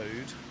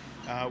showed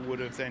would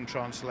have then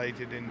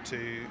translated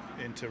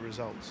into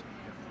results.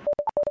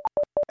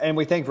 And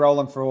we thank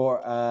Roland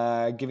for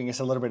giving us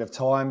a little bit of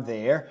time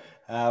there.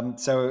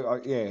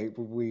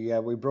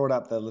 We brought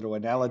up the little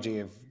analogy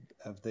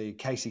of the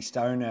Casey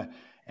Stoner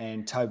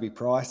and Toby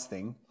Price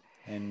thing,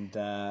 and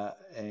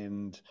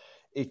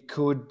it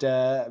could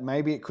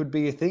maybe it could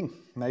be a thing.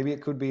 Maybe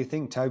it could be a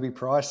thing. Toby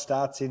Price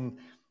starts in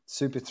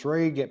Super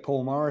 3, get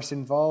Paul Morris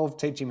involved,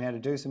 teach him how to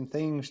do some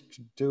things,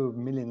 do a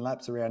million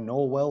laps around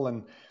Norwell,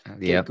 and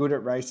get good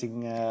at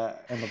racing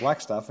and the black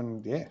stuff.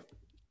 And yeah.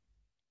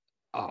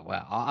 Oh,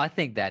 well, I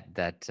think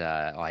that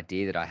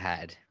idea that I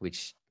had,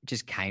 which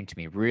just came to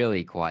me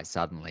really quite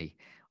suddenly,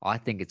 I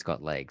think it's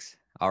got legs.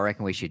 I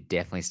reckon we should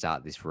definitely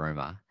start this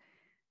rumor.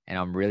 And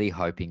I'm really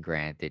hoping,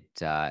 Grant,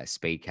 that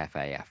Speed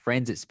Cafe, our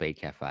friends at Speed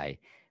Cafe,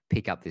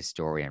 pick up this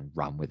story and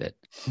run with it.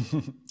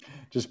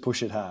 Just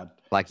push it hard.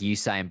 Like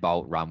Usain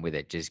Bolt, run with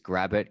it. Just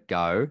grab it,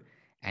 go.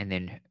 And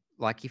then,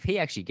 like, if he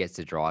actually gets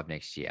to drive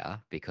next year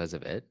because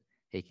of it,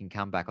 he can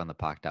come back on the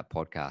Parked Up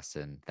podcast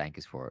and thank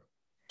us for it.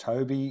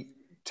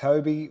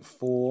 Toby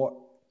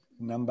for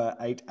number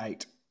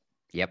 88.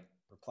 Yep.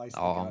 Replace the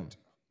goat.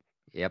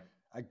 Yep.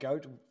 A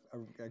goat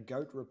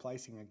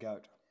replacing a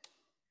goat.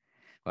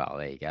 Well,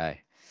 there you go.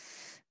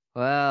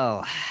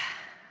 Well,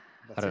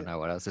 I don't know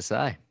what else to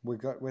say.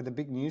 We're the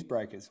big news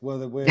breakers. We're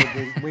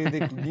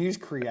the news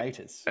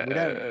creators. We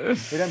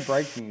don't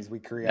break news. We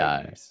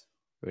create news.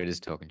 We're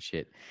just talking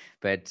shit.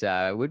 But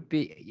would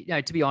be,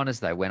 to be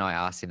honest though, when I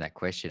asked him that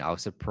question, I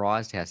was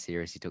surprised how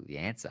serious he took the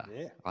answer.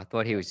 Yeah. I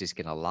thought he was just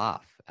going to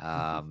laugh.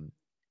 And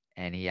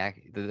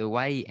the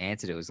way he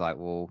answered it was like,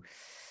 well,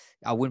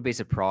 I wouldn't be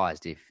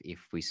surprised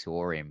if we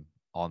saw him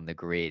on the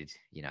grid,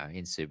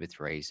 in Super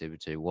 3, Super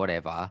 2,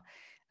 whatever,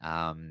 in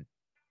a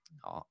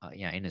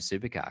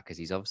supercar, because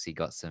he's obviously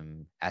got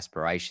some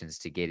aspirations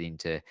to get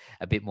into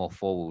a bit more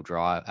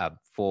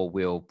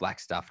four-wheel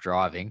black stuff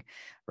driving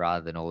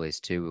rather than all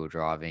this two-wheel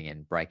driving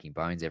and breaking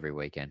bones every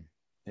weekend.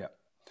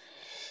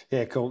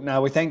 Yeah, cool.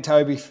 No, we thank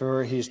Toby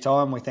for his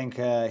time. We thank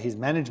his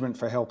management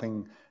for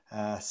helping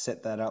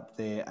set that up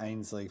there,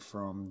 Ainsley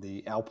from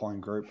the Alpine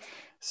Group.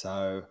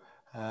 So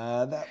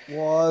that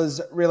was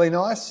really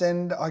nice.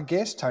 And I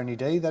guess, Tony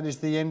D, that is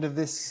the end of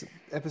this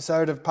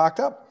episode of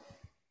Parked Up.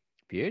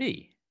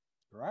 Beauty.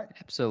 Right.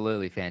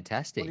 Absolutely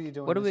fantastic. What are you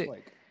doing this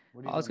week?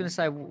 I was going to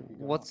say,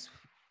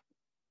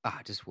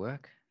 just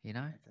work,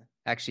 Okay.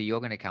 Actually, you're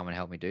going to come and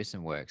help me do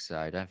some work,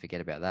 so don't forget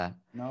about that.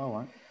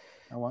 No,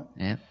 I won't.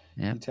 Yeah.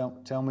 You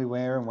tell me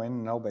where and when,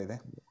 and I'll be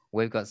there.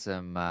 We've got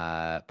some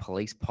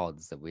police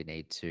pods that we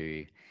need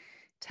to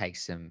take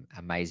some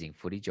amazing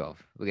footage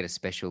of. We've got a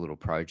special little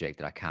project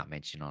that I can't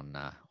mention on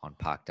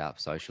Parked Up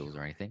socials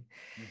or anything,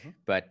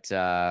 but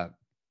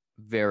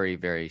very,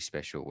 very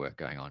special work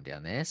going on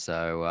down there.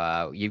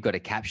 So you've got to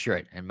capture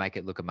it and make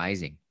it look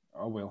amazing.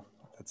 I will.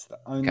 That's the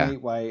only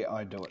way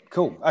I do it.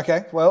 Cool.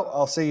 Okay. Well,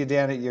 I'll see you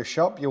down at your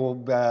shop.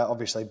 You'll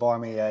obviously buy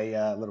me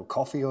a little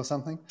coffee or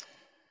something.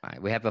 Right,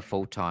 we have a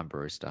full-time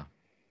barista.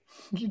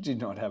 You do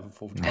not have a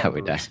full-time No,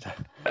 we barista.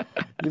 don't.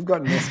 You've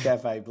got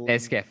Nescafe.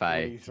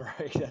 Nescafe. 43.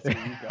 That's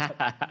what you've got.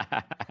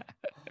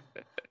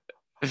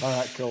 All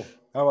right, cool.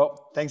 Oh,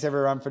 well, thanks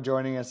everyone for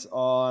joining us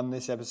on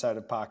this episode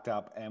of Parked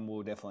Up, and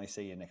we'll definitely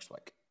see you next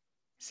week.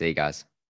 See you guys.